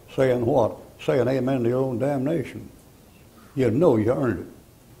 Saying what? Saying amen to your own damnation. You know you earned it.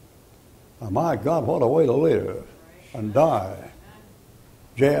 Now, my God, what a way to live and die.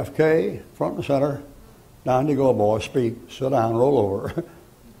 JFK, front and center. Down you go, boy. Speak. Sit down. Roll over.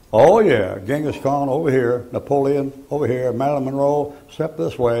 Oh, yeah. Genghis Khan over here. Napoleon over here. Marilyn Monroe, step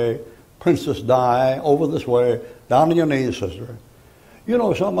this way. Princess Di, over this way. Down on your knees, sister. You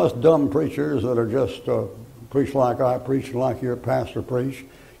know, some of us dumb preachers that are just preach like I preach and like your pastor preach.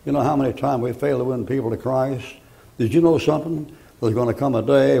 You know how many times we fail to win people to Christ? Did you know something? There's going to come a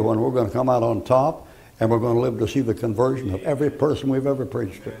day when we're going to come out on top, and we're going to live to see the conversion of every person we've ever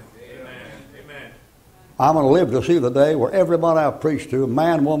preached to. Amen. I'm going to live to see the day where everybody I've preached to,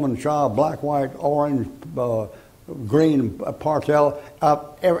 man, woman, child, black, white, orange, green, partel,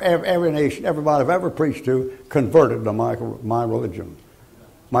 every nation, everybody I've ever preached to, converted to my religion.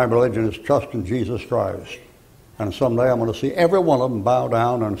 My religion is trust in Jesus Christ. And someday I'm going to see every one of them bow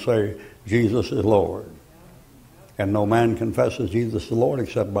down and say, Jesus is Lord. And no man confesses Jesus is the Lord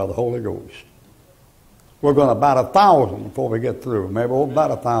except by the Holy Ghost. We're going to about 1,000 before we get through. Maybe about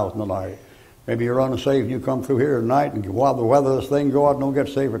 1,000 tonight. Maybe you're unsaved, you come through here tonight, and while the weather this thing go out and don't get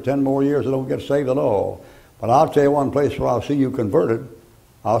saved for 10 more years, and don't get saved at all. But I'll tell you one place where I'll see you converted.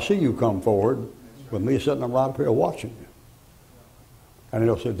 I'll see you come forward with me sitting right up here watching you. And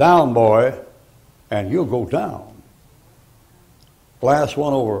he'll say, down, boy, and you'll go down. Last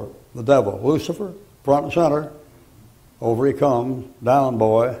one over, the devil, Lucifer, front and center. Over he comes, down,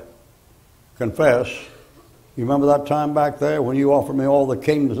 boy. confess. You remember that time back there when you offered me all the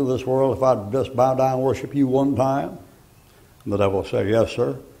kingdoms of this world if I'd just bow down and worship you one time? And the devil will say, yes,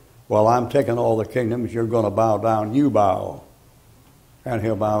 sir. Well, I'm taking all the kingdoms. You're going to bow down. You bow. And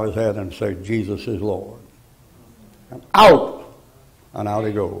he'll bow his head and say, Jesus is Lord. And out. And out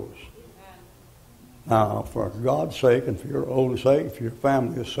he goes. Now, for God's sake and for your own sake, for your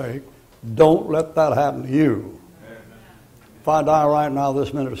family's sake, don't let that happen to you. If I die right now,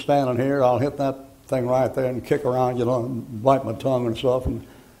 this minute standing here, I'll hit that thing right there and kick around, and bite my tongue and stuff, and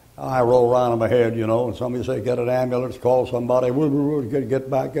I roll around in my head, and somebody say, get an ambulance, call somebody, get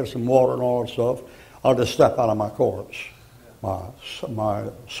back, get some water and all that stuff. I'll just step out of my corpse. My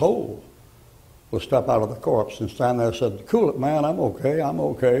soul will step out of the corpse and stand there and say, cool it, man, I'm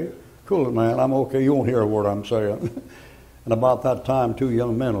okay. Cool it, man, I'm okay. You won't hear a word I'm saying. And about that time, 2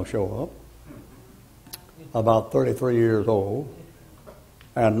 young men will show up, about 33 years old,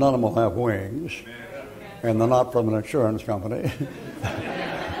 and none of them will have wings, and they're not from an insurance company.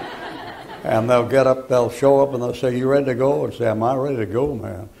 And they'll get up, they'll show up, and they'll say, you ready to go? And say, am I ready to go,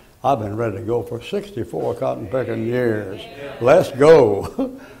 man? I've been ready to go for 64 cotton picking years. Let's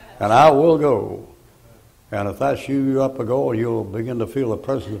go. And I will go. And if that's you up a go, you'll begin to feel the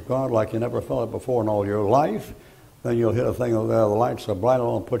presence of God like you never felt it before in all your life. Then you'll hit a thing over there, the lights are bright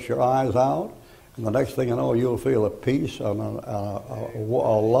on, put your eyes out. And the next thing you know, you'll feel a peace and a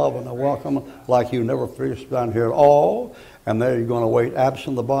love and a welcome like you never faced down here at all. And there you're going to wait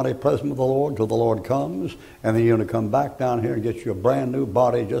absent the body, present with the Lord, till the Lord comes. And then you're going to come back down here and get you a brand new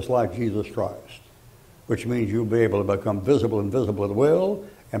body just like Jesus Christ. Which means you'll be able to become visible and visible at will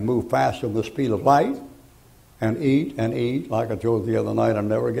and move faster than the speed of light and eat, like I told you the other night, and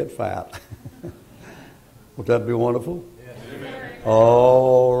never get fat. Would that be wonderful? Yes.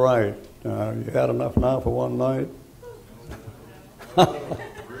 All right. You had enough now for one night?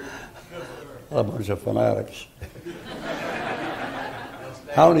 A bunch of fanatics.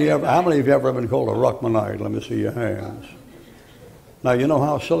 How many of you have ever been called a Ruckmanite? Let me see your hands. Now, you know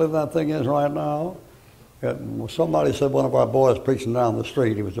how silly that thing is right now? Somebody said one of our boys preaching down the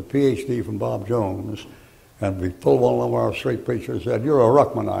street, he was a PhD from Bob Jones, and we told one of our street preachers, said, you're a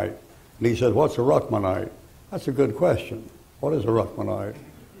Ruckmanite. And he said, what's a Ruckmanite? That's a good question. What is a Ruckmanite?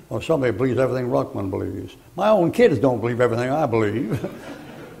 Well, somebody believes everything Ruckman believes. My own kids don't believe everything I believe.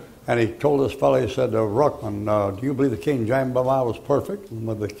 And he told this fellow, he said, Ruckman, do you believe the King James Bible was perfect? And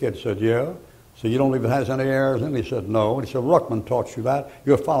the kid said, yeah. So you don't believe it has any errors in it? He said, no. And he said, Ruckman taught you that.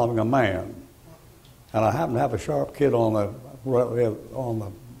 You're following a man. And I happened to have a sharp kid on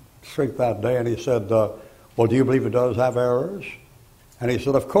the street that day, and he said, well, do you believe it does have errors? And he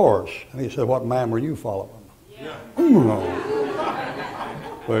said, of course. And he said, what man were you following? Yeah.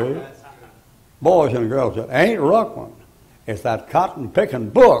 See? Boys and girls said, ain't Ruckman. It's that cotton-picking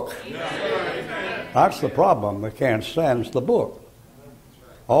book. That's the problem. They can't stand the book.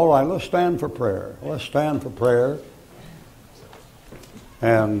 All right, let's stand for prayer. Let's stand for prayer.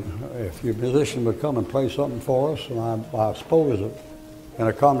 And if your musician would come and play something for us, and I suppose that in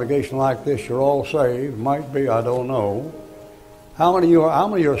a congregation like this, you're all saved. Might be, I don't know. How many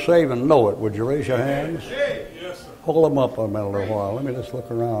of you are saved and know it? Would you raise your hands? Yes, sir. Hold them up a little while. Let me just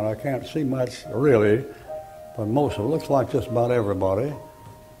look around. I can't see much really, but most of it looks like just about everybody.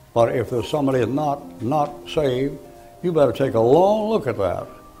 But if there's somebody not saved, you better take a long look at that.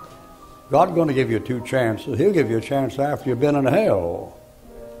 God's going to give you 2 chances. He'll give you a chance after you've been in hell.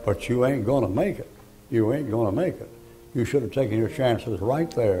 But you ain't going to make it. You ain't going to make it. You should have taken your chances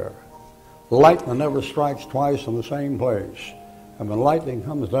right there. Lightning never strikes twice in the same place. And when lightning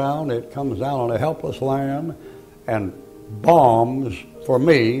comes down, it comes down on a helpless lamb and bombs, for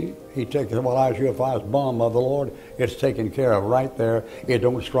me, he takes it, well, Isaiah 5's bomb of the Lord, it's taken care of right there. It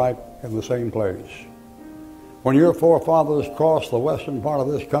don't strike in the same place. When your forefathers crossed the western part of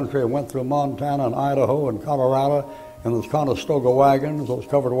this country and went through Montana and Idaho and Colorado in those Conestoga wagons, those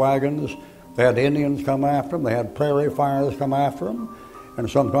covered wagons, they had the Indians come after them. They had prairie fires come after them. And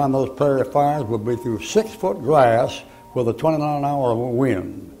sometimes those prairie fires would be through 6-foot grass with a 29-hour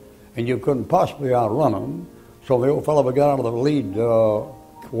wind. And you couldn't possibly outrun them. So the old fellow would get out of the lead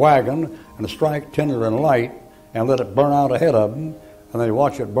wagon and strike tinder and light and let it burn out ahead of them. And they'd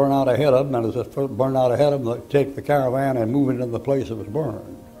watch it burn out ahead of them. And as it burned out ahead of them, they'd take the caravan and move it into the place it was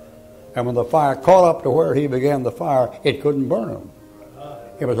burned. And when the fire caught up to where he began the fire, it couldn't burn him.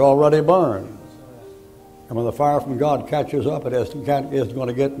 It was already burned. And when the fire from God catches up, it isn't going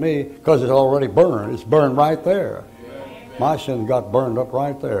to get me because it's already burned. It's burned right there. My sin got burned up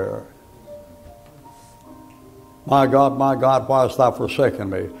right there. My God, why hast thou forsaken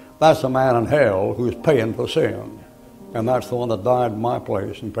me? That's a man in hell who's paying for sin. And that's the one that died in my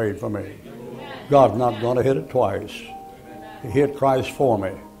place and paid for me. God's not going to hit it twice. He hit Christ for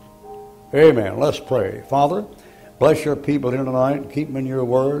me. Amen. Let's pray. Father, bless your people here tonight. Keep them in your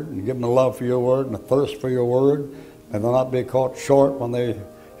word and give them a love for your word and a thirst for your word. And they'll not be caught short when they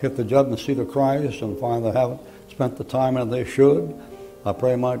hit the judgment seat of Christ and find they haven't spent the time that they should. I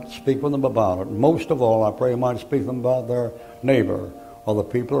pray you might speak with them about it. Most of all, I pray you might speak to them about their neighbor or the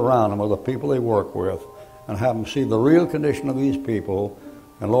people around them or the people they work with, and have them see the real condition of these people.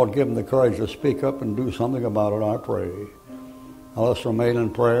 And Lord, give them the courage to speak up and do something about it, I pray. Now let's remain in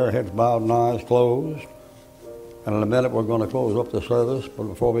prayer, heads bowed and eyes closed. And in a minute we're going to close up the service. But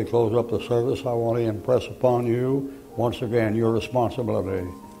before we close up the service, I want to impress upon you once again your responsibility.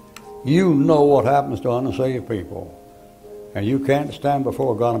 You know what happens to unsaved people. And you can't stand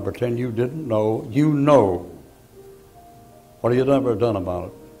before God and pretend you didn't know. You know. What have you ever done about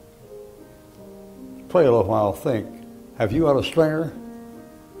it? Pray a little while, think. Have you got a stringer?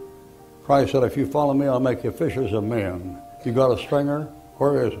 Christ said, if you follow me, I'll make you fishers of men. You got a stringer?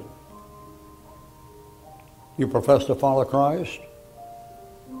 Where is it? You profess to follow Christ?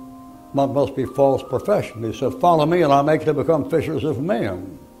 Must be false profession. He said, follow me and I'll make you become fishers of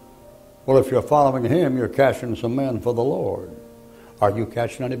men. Well, if you're following him, you're catching some men for the Lord. Are you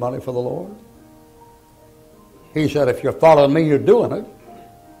catching anybody for the Lord? He said, if you're following me, you're doing it.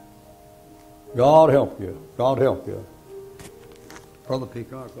 God help you. God help you. Brother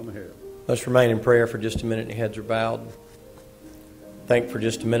Peacock, come ahead. Let's remain in prayer for just a minute. Your heads are bowed. Think for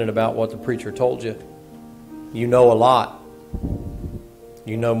just a minute about what the preacher told you. You know a lot.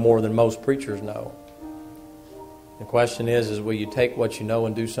 You know more than most preachers know. The question is will you take what you know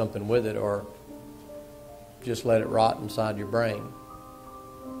and do something with it, or just let it rot inside your brain?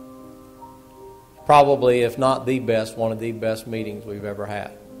 Probably, if not the best, one of the best meetings we've ever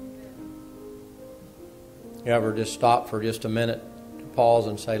had. You ever just stop for just a minute to pause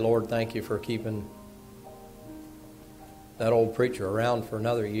and say, Lord, thank you for keeping that old preacher around for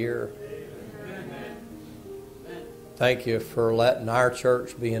another year. Thank you for letting our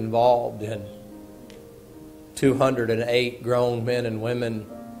church be involved in 208 grown men and women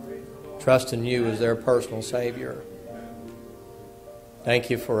trusting you as their personal Savior. Thank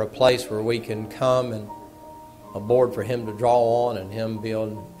you for a place where we can come and a board for him to draw on and him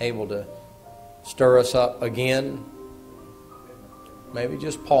being able to stir us up again. Maybe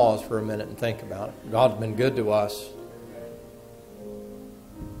just pause for a minute and think about it. God's been good to us.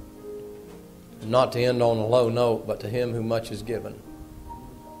 Not to end on a low note, but to him who much is given,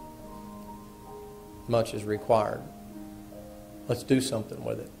 much is required. Let's do something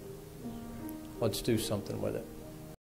with it. Let's do something with it.